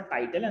 I'll show a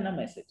title and a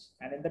message,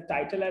 and in the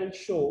title I'll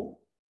show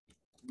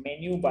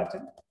menu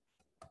button,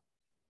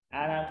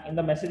 and in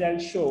the message I'll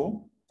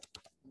show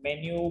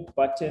menu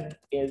button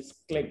is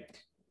clicked.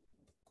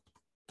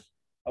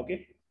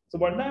 Okay, so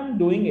what I'm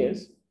doing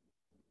is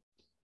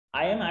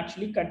I am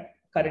actually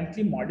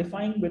currently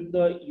modifying with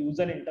the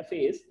user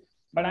interface,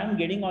 but I'm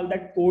getting all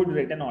that code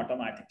written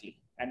automatically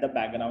at the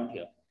background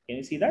here. Can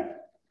you see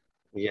that?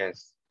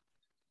 Yes.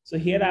 So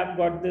here I've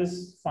got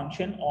this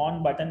function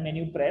on button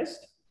menu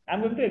pressed. I'm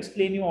going to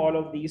explain you all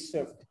of these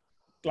Swift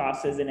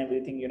classes and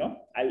everything, you know,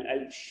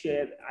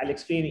 I'll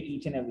explain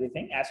each and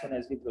everything as soon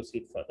as we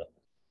proceed further.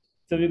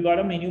 So we've got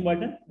a menu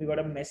button, we've got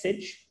a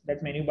message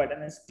that menu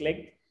button is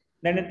clicked.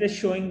 Then it is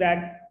showing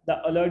that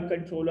the alert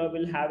controller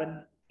will have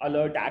an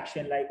alert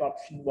action like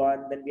option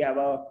 1. Then we have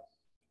a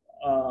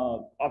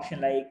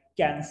option like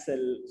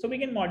cancel. So we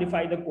can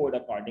modify the code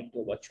according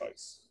to our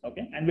choice.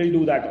 Okay, and we'll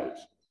do that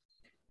also.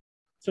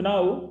 So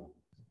now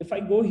if I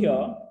go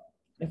here,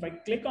 if I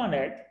click on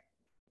it,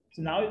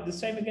 so now this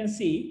time you can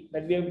see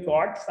that we have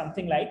got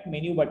something like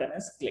menu button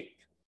is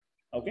clicked.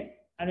 Okay,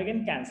 and we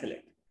can cancel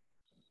it.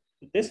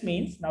 This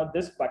means now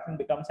this button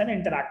becomes an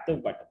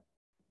interactive button,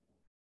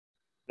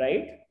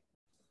 right?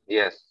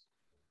 Yes.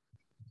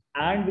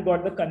 And we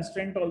got the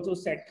constraint also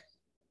set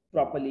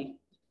properly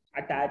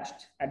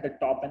attached at the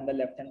top and the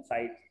left hand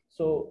side.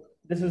 So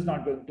this is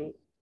not going to,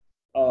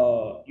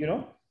 you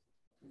know,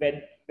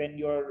 when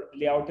your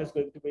layout is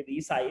going to be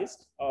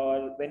resized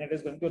or when it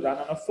is going to run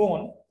on a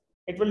phone,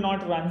 it will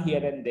not run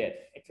here and there.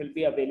 It will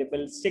be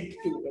available, stick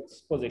to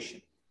its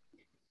position.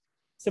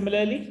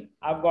 Similarly,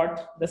 I've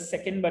got the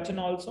second button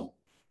also.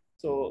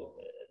 So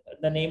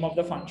the name of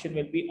the function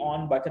will be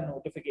on button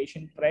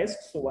notification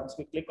pressed. So once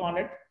we click on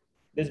it,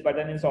 this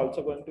button is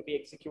also going to be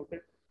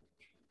executed.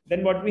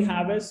 Then what we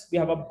have is we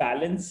have a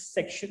balance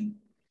section.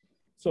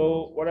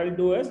 So what I'll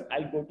do is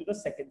I'll go to the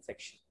second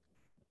section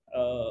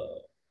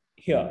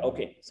here.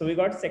 Okay, so we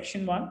got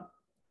section 1.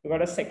 We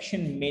got a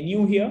section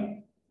menu here.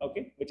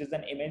 Okay, which is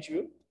an image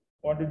view.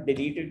 I want to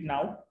delete it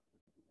now.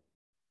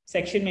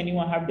 Section menu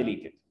I have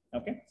deleted.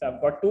 Okay, so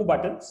I've got 2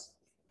 buttons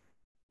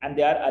and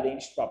they are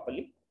arranged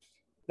properly.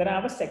 Then I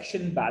have a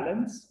section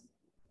balance.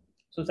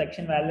 So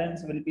section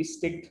balance will be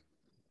sticked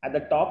at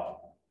the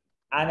top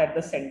and at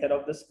the center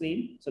of the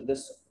screen. So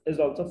this is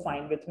also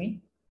fine with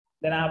me.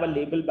 Then I have a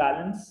label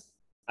balance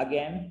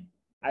again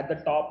at the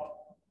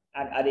top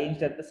and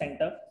arranged at the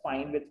center,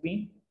 fine with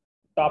me.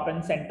 Top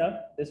and center,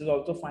 this is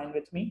also fine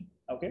with me.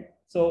 Okay,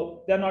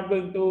 so they're not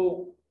going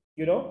to,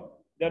 you know,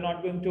 they're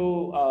not going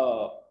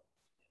to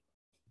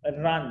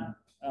run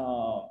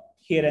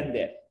here and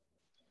there.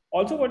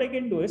 Also, what I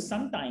can do is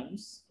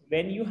sometimes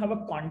when you have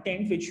a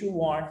content which you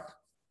want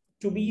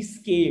to be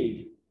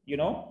scaled, you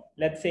know,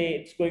 let's say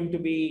it's going to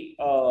be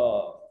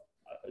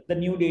the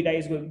new data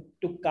is going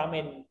to come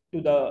in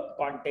to the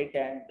content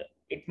and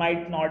it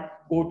might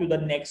not go to the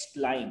next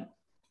line.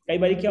 कई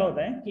बार क्या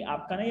होता है कि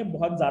आपका ना ये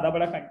बहुत ज्यादा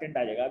बड़ा कंटेंट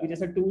आ जाएगा, अभी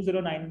जैसे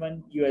 2091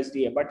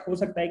 USD है, बट हो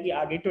सकता है कि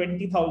आगे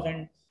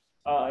 20,000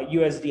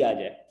 USD आ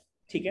जाए,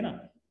 ठीक है ना?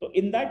 तो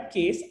इन दैट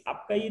केस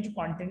आपका ये जो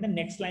कंटेंट है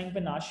नेक्स्ट लाइन पे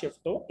ना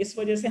शिफ्ट हो, इस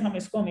वजह से हम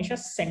इसको हमेशा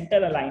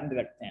सेंटर अलाइन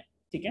रखते हैं,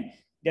 ठीक है?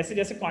 जैसे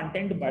जैसे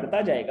कंटेंट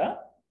बढ़ता जाएगा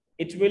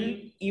it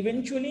will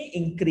eventually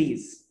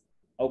increase.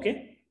 Okay,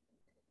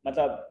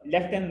 मतलब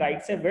लेफ्ट एंड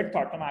राइट से विड्थ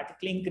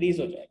ऑटोमेटिकली इंक्रीज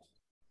हो जाएगा.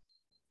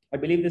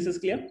 I believe this is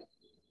clear.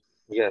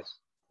 Yes.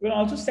 We can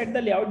also set the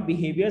layout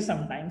behavior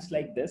sometimes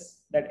like this,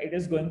 that it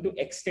is going to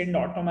extend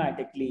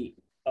automatically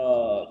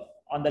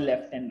on the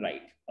left and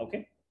right. Okay,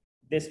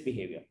 this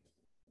behavior.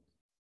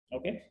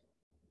 Okay,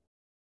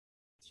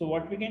 so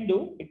what we can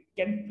do, it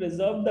can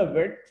preserve the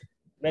width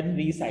when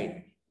resized.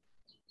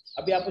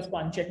 अभी आप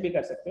उसको uncheck भी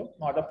कर सकते हो,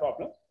 not a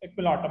problem. It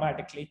will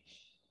automatically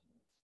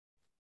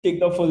take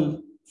the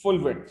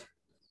full width.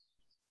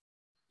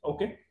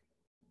 Okay.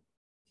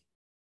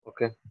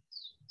 Okay.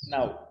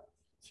 Now,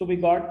 so we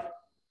got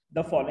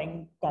the following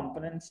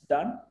components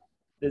done.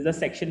 There's a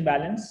section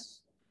balance.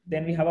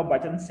 Then we have a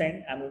button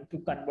send. I'm going to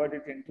convert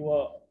it into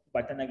a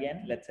button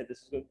again. Let's say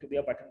this is going to be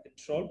a button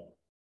control.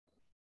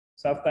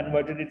 So I've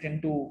converted it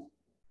into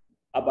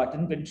a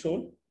button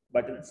control,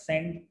 button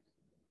send.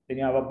 Then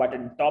you have a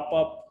button top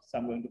up. So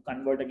I'm going to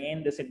convert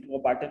again this into a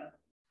button.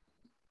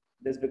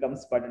 This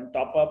becomes button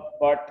top up.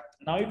 But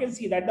now you can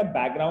see that the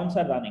backgrounds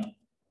are running.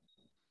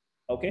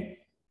 Okay.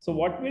 So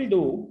what we'll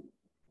do,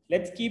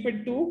 let's keep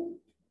it to,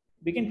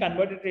 we can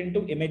convert it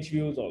into image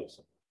views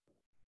also.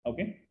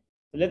 Okay.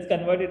 So let's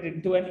convert it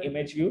into an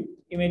image view.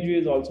 Image view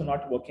is also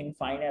not working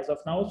fine as of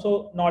now,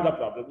 so not a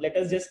problem. Let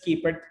us just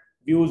keep it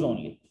views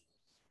only.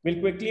 We'll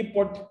quickly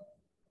put,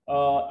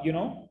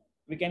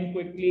 we can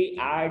quickly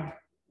add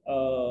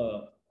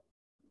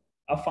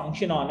a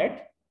function on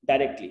it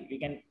directly. We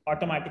can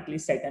automatically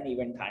set an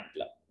event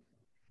handler.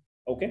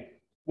 Okay,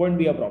 won't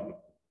be a problem.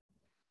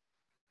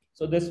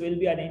 So this will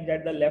be arranged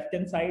at the left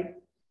hand side.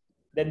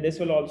 Then this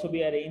will also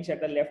be arranged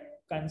at the left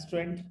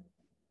constraint.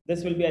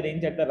 This will be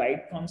arranged at the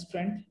right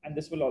constraint, and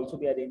this will also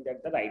be arranged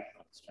at the right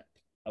constraint.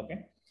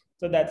 Okay,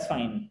 so that's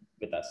fine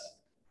with us.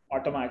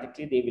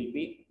 Automatically, they will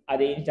be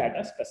arranged at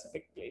a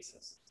specific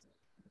places.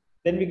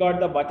 Then we got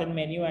the button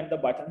menu and the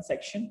button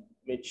section,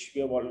 which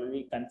we have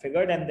already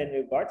configured, and then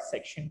we've got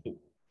section 2.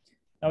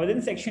 Now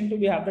within section 2,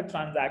 we have the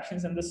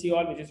transactions and the see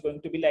all, which is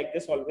going to be like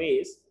this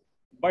always.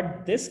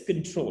 But this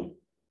control,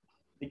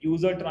 the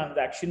user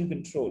transaction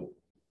control,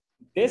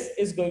 this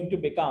is going to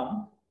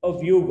become a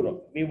view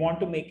group. We want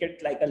to make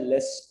it like a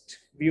list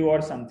view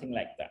or something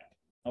like that.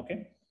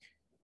 Okay.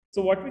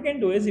 So what we can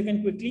do is you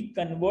can quickly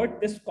convert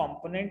this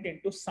component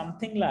into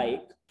something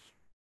like,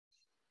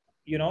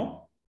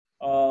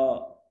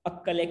 a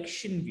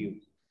collection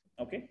view.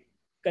 Okay.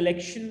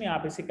 Collection में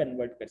आप इसे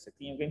convert कर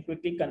सकते हैं. You can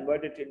quickly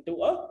convert it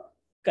into a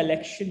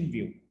collection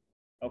view.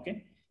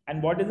 Okay.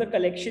 And what is a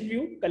collection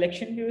view?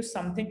 Collection view is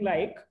something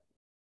like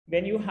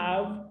when you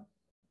have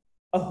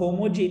a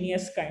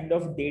homogeneous kind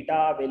of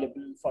data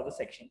available for the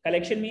section.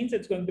 Collection means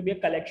it's going to be a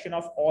collection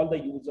of all the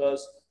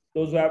users,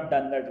 those who have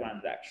done the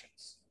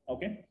transactions.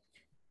 Okay.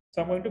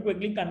 So I'm going to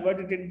quickly convert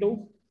it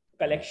into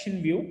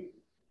collection view,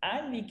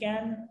 and we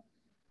can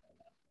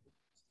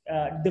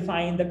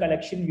define the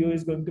collection view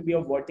is going to be a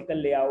vertical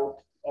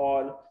layout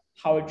or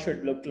how it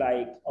should look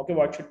like. Okay.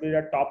 What should be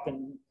the top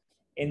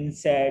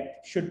inset?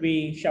 Should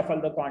we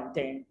shuffle the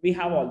content? We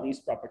have all these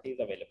properties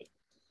available.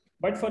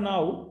 But for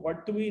now,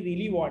 what do we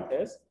really want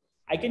is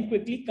I can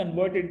quickly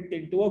convert it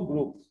into a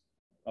group.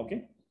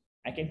 Okay.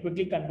 I can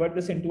quickly convert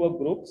this into a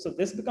group. So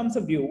this becomes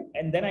a view,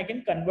 and then I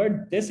can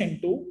convert this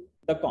into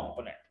the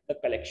component, the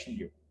collection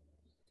view,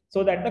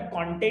 so that the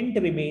content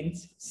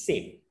remains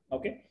same.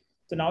 Okay.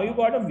 So now you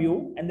got a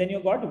view, and then you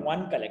got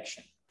one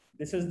collection.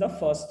 This is the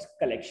first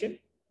collection.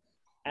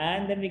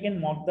 And then we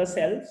can mock the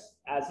cells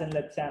as in,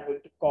 let's say I'm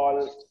going to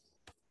call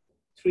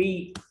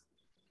 3.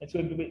 It's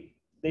going to be,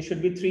 there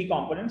should be 3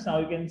 components. Now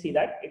you can see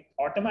that it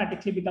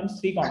automatically becomes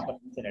 3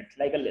 components in it,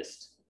 like a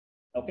list.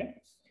 Okay.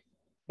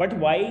 But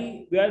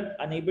why we are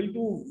unable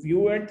to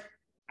view it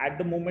at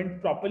the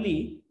moment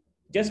properly?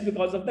 Just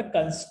because of the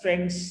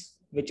constraints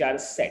which are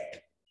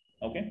set.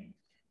 Okay.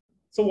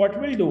 So what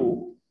we'll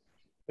do,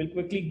 we'll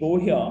quickly go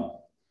here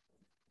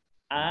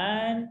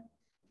and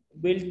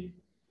we'll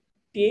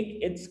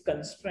take its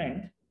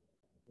constraint.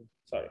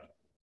 Sorry.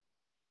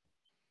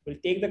 We'll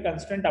take the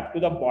constraint up to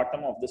the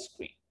bottom of the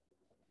screen.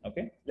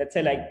 Okay. Let's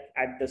say like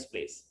at this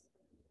place.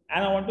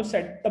 And I want to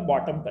set the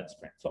bottom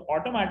constraint. So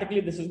automatically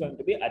this is going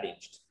to be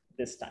arranged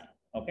this time.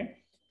 Okay.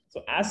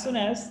 So as soon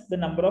as the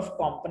number of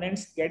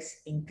components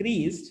gets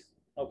increased,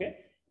 okay,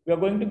 we are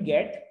going to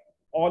get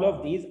all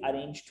of these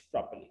arranged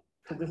properly.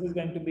 So this is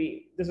going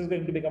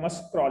to become a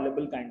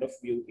scrollable kind of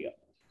view here.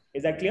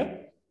 Is that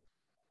clear?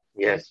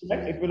 Yes.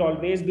 It will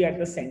always be at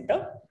the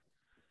center,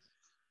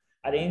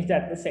 arranged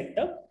at the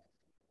center.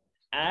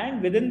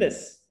 And within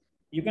this,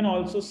 you can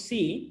also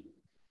see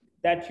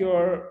that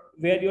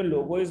where your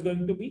logo is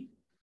going to be.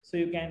 So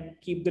you can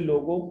keep the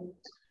logo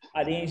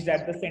arranged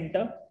at the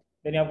center.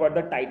 Then you've got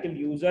the title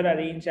user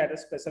arranged at a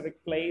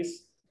specific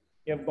place.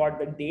 You've got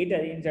the date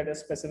arranged at a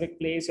specific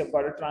place. You've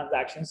got a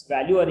transactions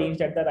value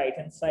arranged at the right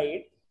hand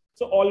side.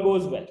 So all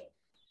goes well.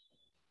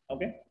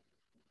 Okay.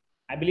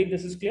 I believe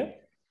this is clear.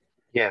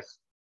 Yes.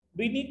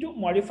 We need to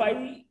modify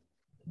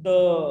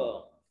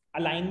the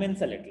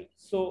alignments a little.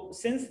 So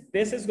since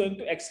this is going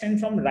to extend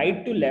from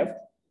right to left,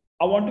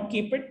 I want to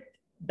keep it,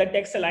 the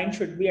text align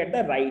should be at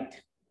the right.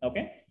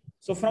 Okay.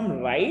 So from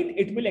right,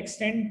 it will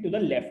extend to the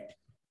left.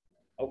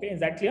 Okay.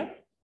 Is that clear?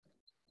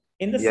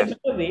 In the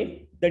similar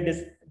way,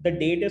 the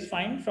date is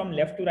fine. From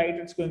left to right,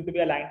 it's going to be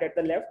aligned at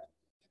the left.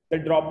 The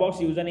Dropbox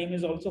username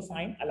is also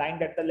fine,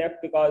 aligned at the left,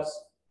 because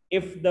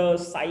if the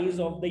size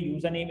of the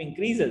username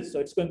increases, so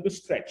it's going to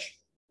stretch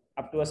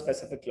up to a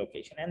specific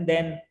location. And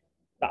then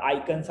the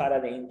icons are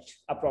arranged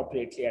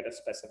appropriately at a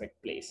specific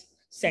place.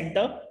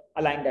 Center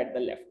aligned at the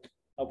left.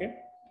 Okay.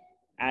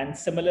 And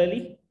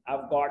similarly,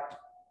 I've got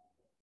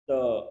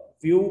the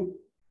view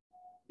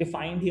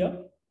defined here.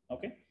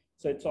 Okay.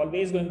 So it's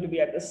always going to be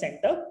at the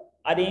center,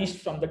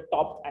 arranged from the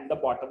top and the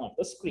bottom of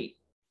the screen.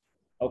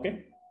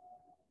 Okay.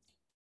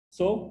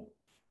 So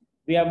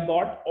we have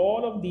got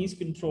all of these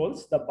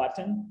controls, the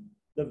button,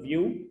 the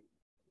view.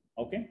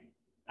 Okay.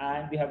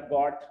 And we have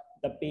got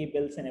the pay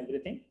bills and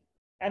everything,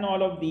 and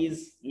all of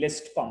these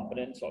list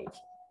components also.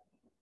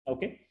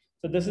 Okay.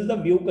 So this is the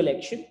view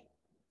collection.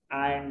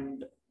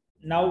 And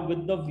now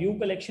with the view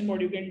collection,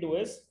 what you can do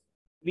is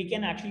we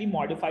can actually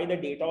modify the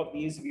data of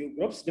these view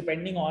groups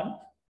depending on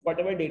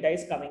whatever data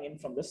is coming in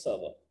from the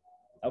server.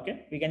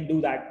 Okay. We can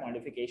do that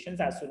modifications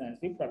as soon as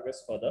we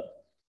progress further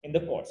in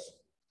the course.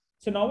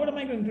 So now what am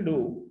I going to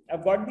do?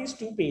 I've got these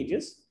two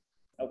pages,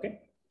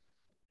 okay?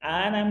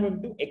 And I'm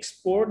going to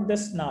export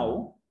this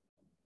now.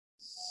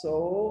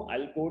 So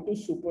I'll go to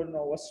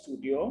Supernova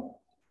Studio.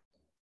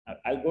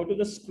 I'll go to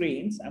the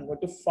screens. I'm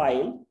going to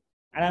file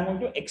and I'm going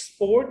to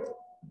export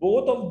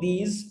both of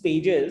these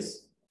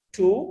pages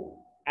to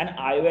an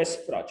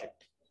iOS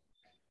project.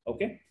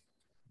 Okay.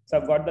 So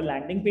I've got the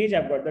landing page.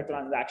 I've got the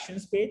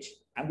transactions page.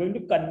 I'm going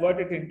to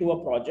convert it into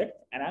a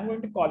project and I'm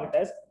going to call it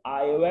as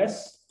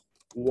iOS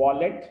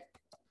wallet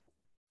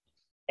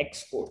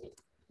export.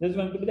 This is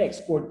going to be the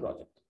export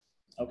project.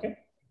 Okay.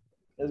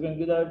 This is going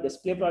to be the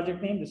display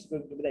project name. This is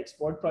going to be the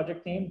export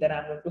project name. Then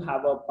I'm going to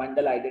have a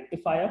bundle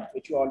identifier,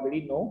 which you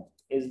already know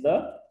is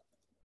the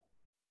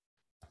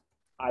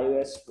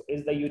iOS,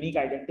 is the unique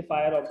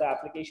identifier of the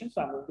application.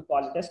 So I'm going to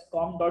call it as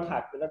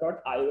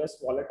com.hackvilla.iOS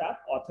wallet app.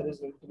 Author is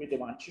going to be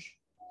Devanshish.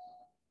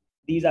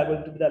 These are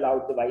going to be the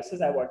allowed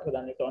devices. I want to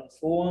run it on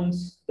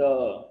phones.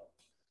 The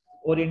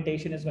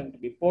orientation is going to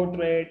be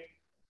portrait.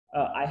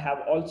 I have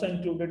also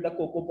included the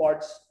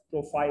CocoaPods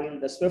profile.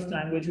 The Swift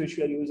language which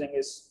we are using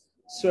is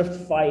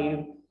Swift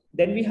 5.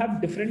 Then we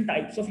have different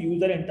types of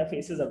user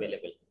interfaces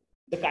available.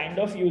 The kind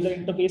of user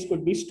interface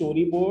could be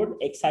storyboard,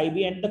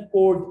 XIB, and the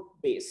code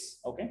base.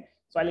 Okay,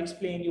 so I'll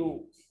explain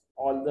you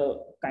all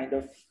the kind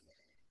of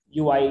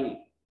UI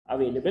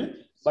available,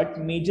 but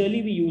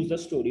majorly we use the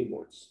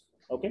storyboards.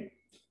 Okay,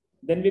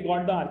 then we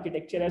got the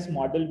architecture as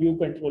model view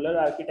controller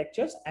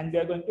architectures, and we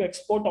are going to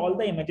export all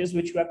the images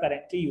which we are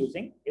currently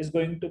using is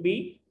going to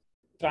be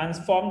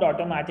transformed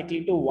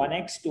automatically to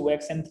 1x,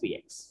 2x, and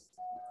 3x.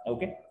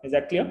 Okay, is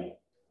that clear?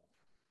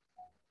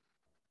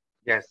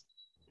 Yes.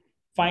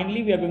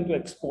 Finally, we are going to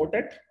export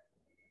it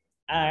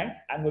and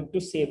I'm going to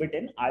save it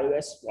in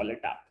iOS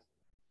wallet app.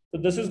 So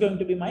this is going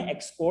to be my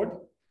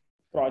export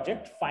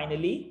project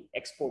finally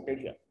exported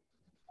here.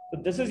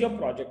 So this is your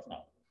project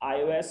now,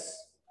 iOS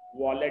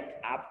wallet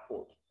app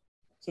code.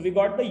 So we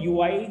got the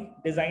UI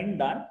design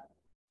done.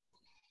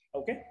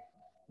 Okay.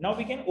 Now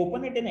we can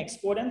open it in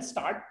Xcode and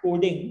start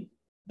coding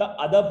the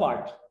other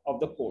part of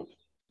the code.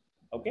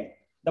 Okay.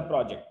 The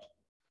project.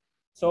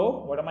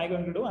 So what am I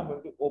going to do? I'm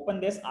going to open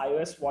this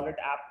iOS wallet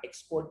app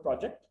export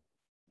project,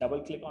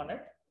 double click on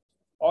it.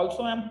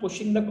 Also, I'm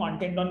pushing the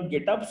content on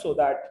GitHub so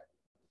that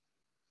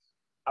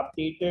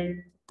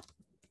updated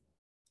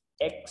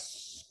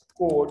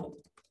Xcode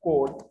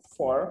code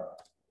for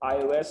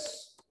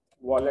iOS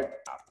wallet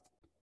app.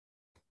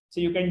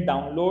 So you can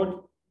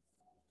download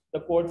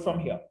the code from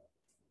here.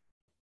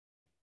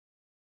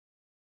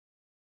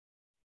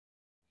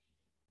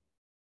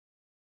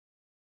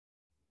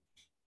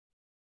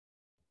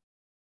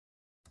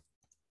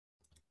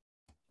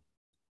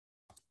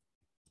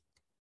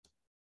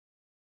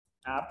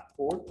 App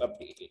code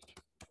updated.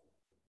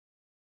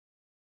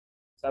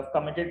 So I've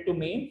committed to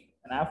main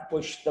and I've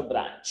pushed the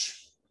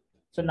branch.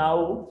 So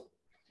now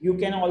you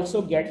can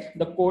also get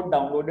the code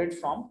downloaded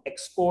from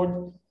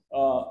Xcode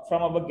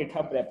from our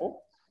GitHub repo,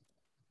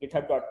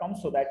 github.com,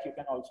 so that you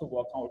can also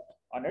work out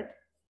on it.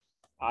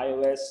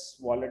 iOS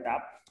wallet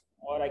app,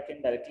 or I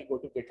can directly go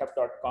to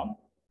github.com.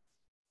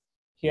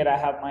 Here I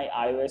have my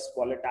iOS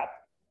wallet app.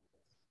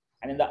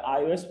 And in the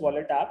iOS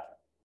wallet app,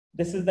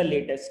 this is the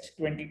latest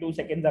 22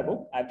 seconds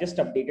ago. I've just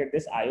updated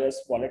this iOS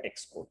wallet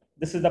Xcode.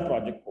 This is the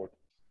project code,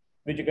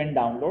 which you can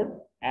download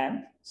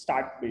and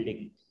start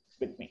building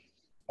with me.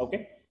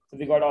 Okay. So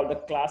we got all the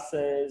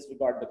classes, we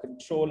got the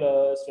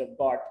controllers, we've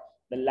got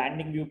the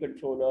landing view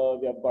controller,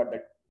 we have got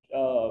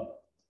the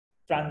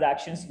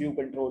transactions view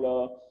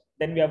controller.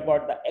 Then we have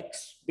got the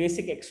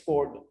basic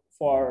Xcode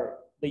for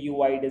the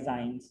UI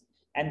designs.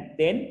 And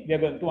then we are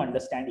going to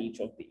understand each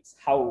of these,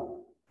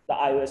 how the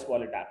iOS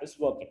wallet app is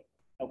working.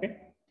 Okay.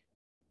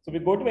 So we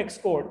go to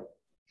Xcode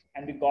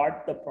and we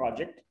got the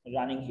project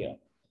running here.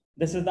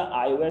 This is the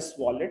iOS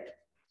wallet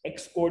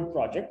Xcode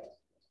project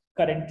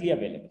currently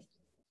available.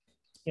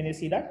 Can you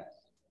see that?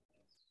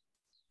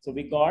 So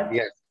we got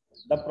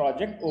the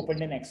project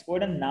opened in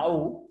Xcode, and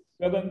now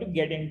we're going to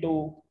get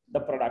into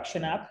the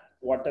production app,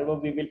 whatever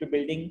we will be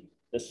building,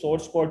 the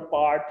source code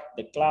part,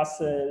 the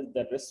classes,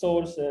 the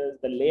resources,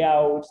 the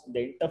layouts,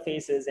 the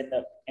interfaces,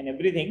 and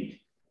everything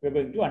we're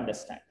going to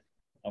understand.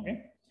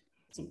 Okay.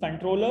 So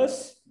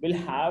controllers will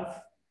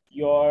have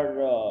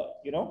your,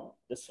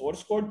 the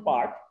source code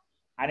part,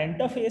 and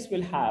interface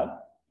will have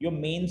your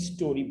main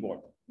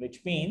storyboard, which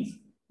means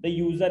the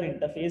user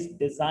interface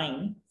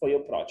design for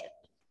your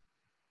project.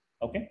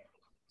 Okay.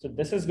 So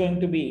this is going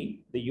to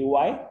be the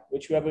UI,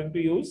 which we are going to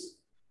use.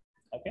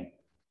 Okay.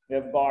 We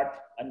have got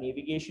a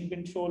navigation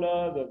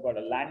controller. We've got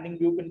a landing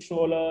view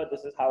controller.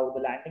 This is how the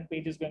landing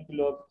page is going to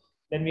look.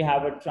 Then we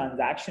have a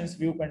transactions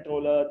view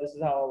controller. This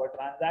is how our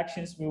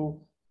transactions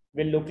view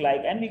will look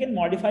like. And we can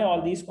modify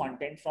all these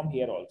content from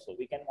here also.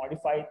 We can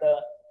modify the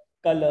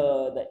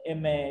color, the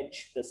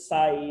image, the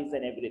size,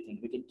 and everything.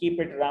 We can keep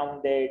it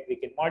rounded. We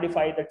can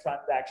modify the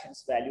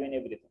transactions value and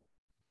everything.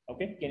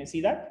 Okay, can you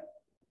see that?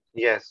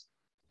 Yes.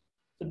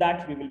 So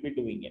that we will be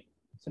doing it.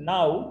 So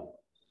now,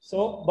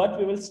 but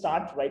we will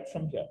start right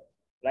from here,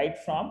 right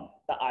from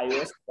the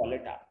iOS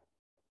wallet app.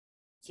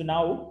 So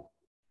now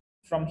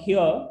from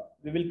here,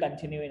 we will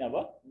continue in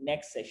our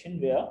next session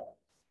where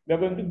we're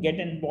going to get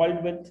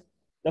involved with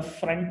the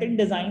front-end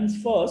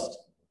designs first,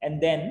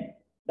 and then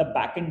the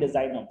back-end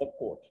design of the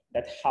code,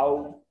 that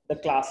how the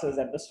classes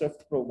and the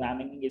Swift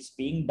programming is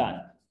being done.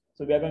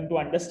 So we are going to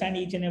understand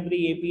each and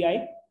every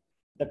API,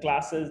 the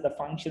classes, the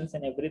functions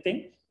and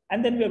everything.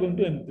 And then we are going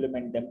to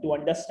implement them to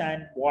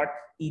understand what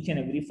each and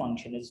every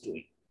function is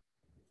doing.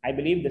 I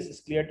believe this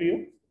is clear to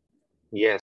you. Yes.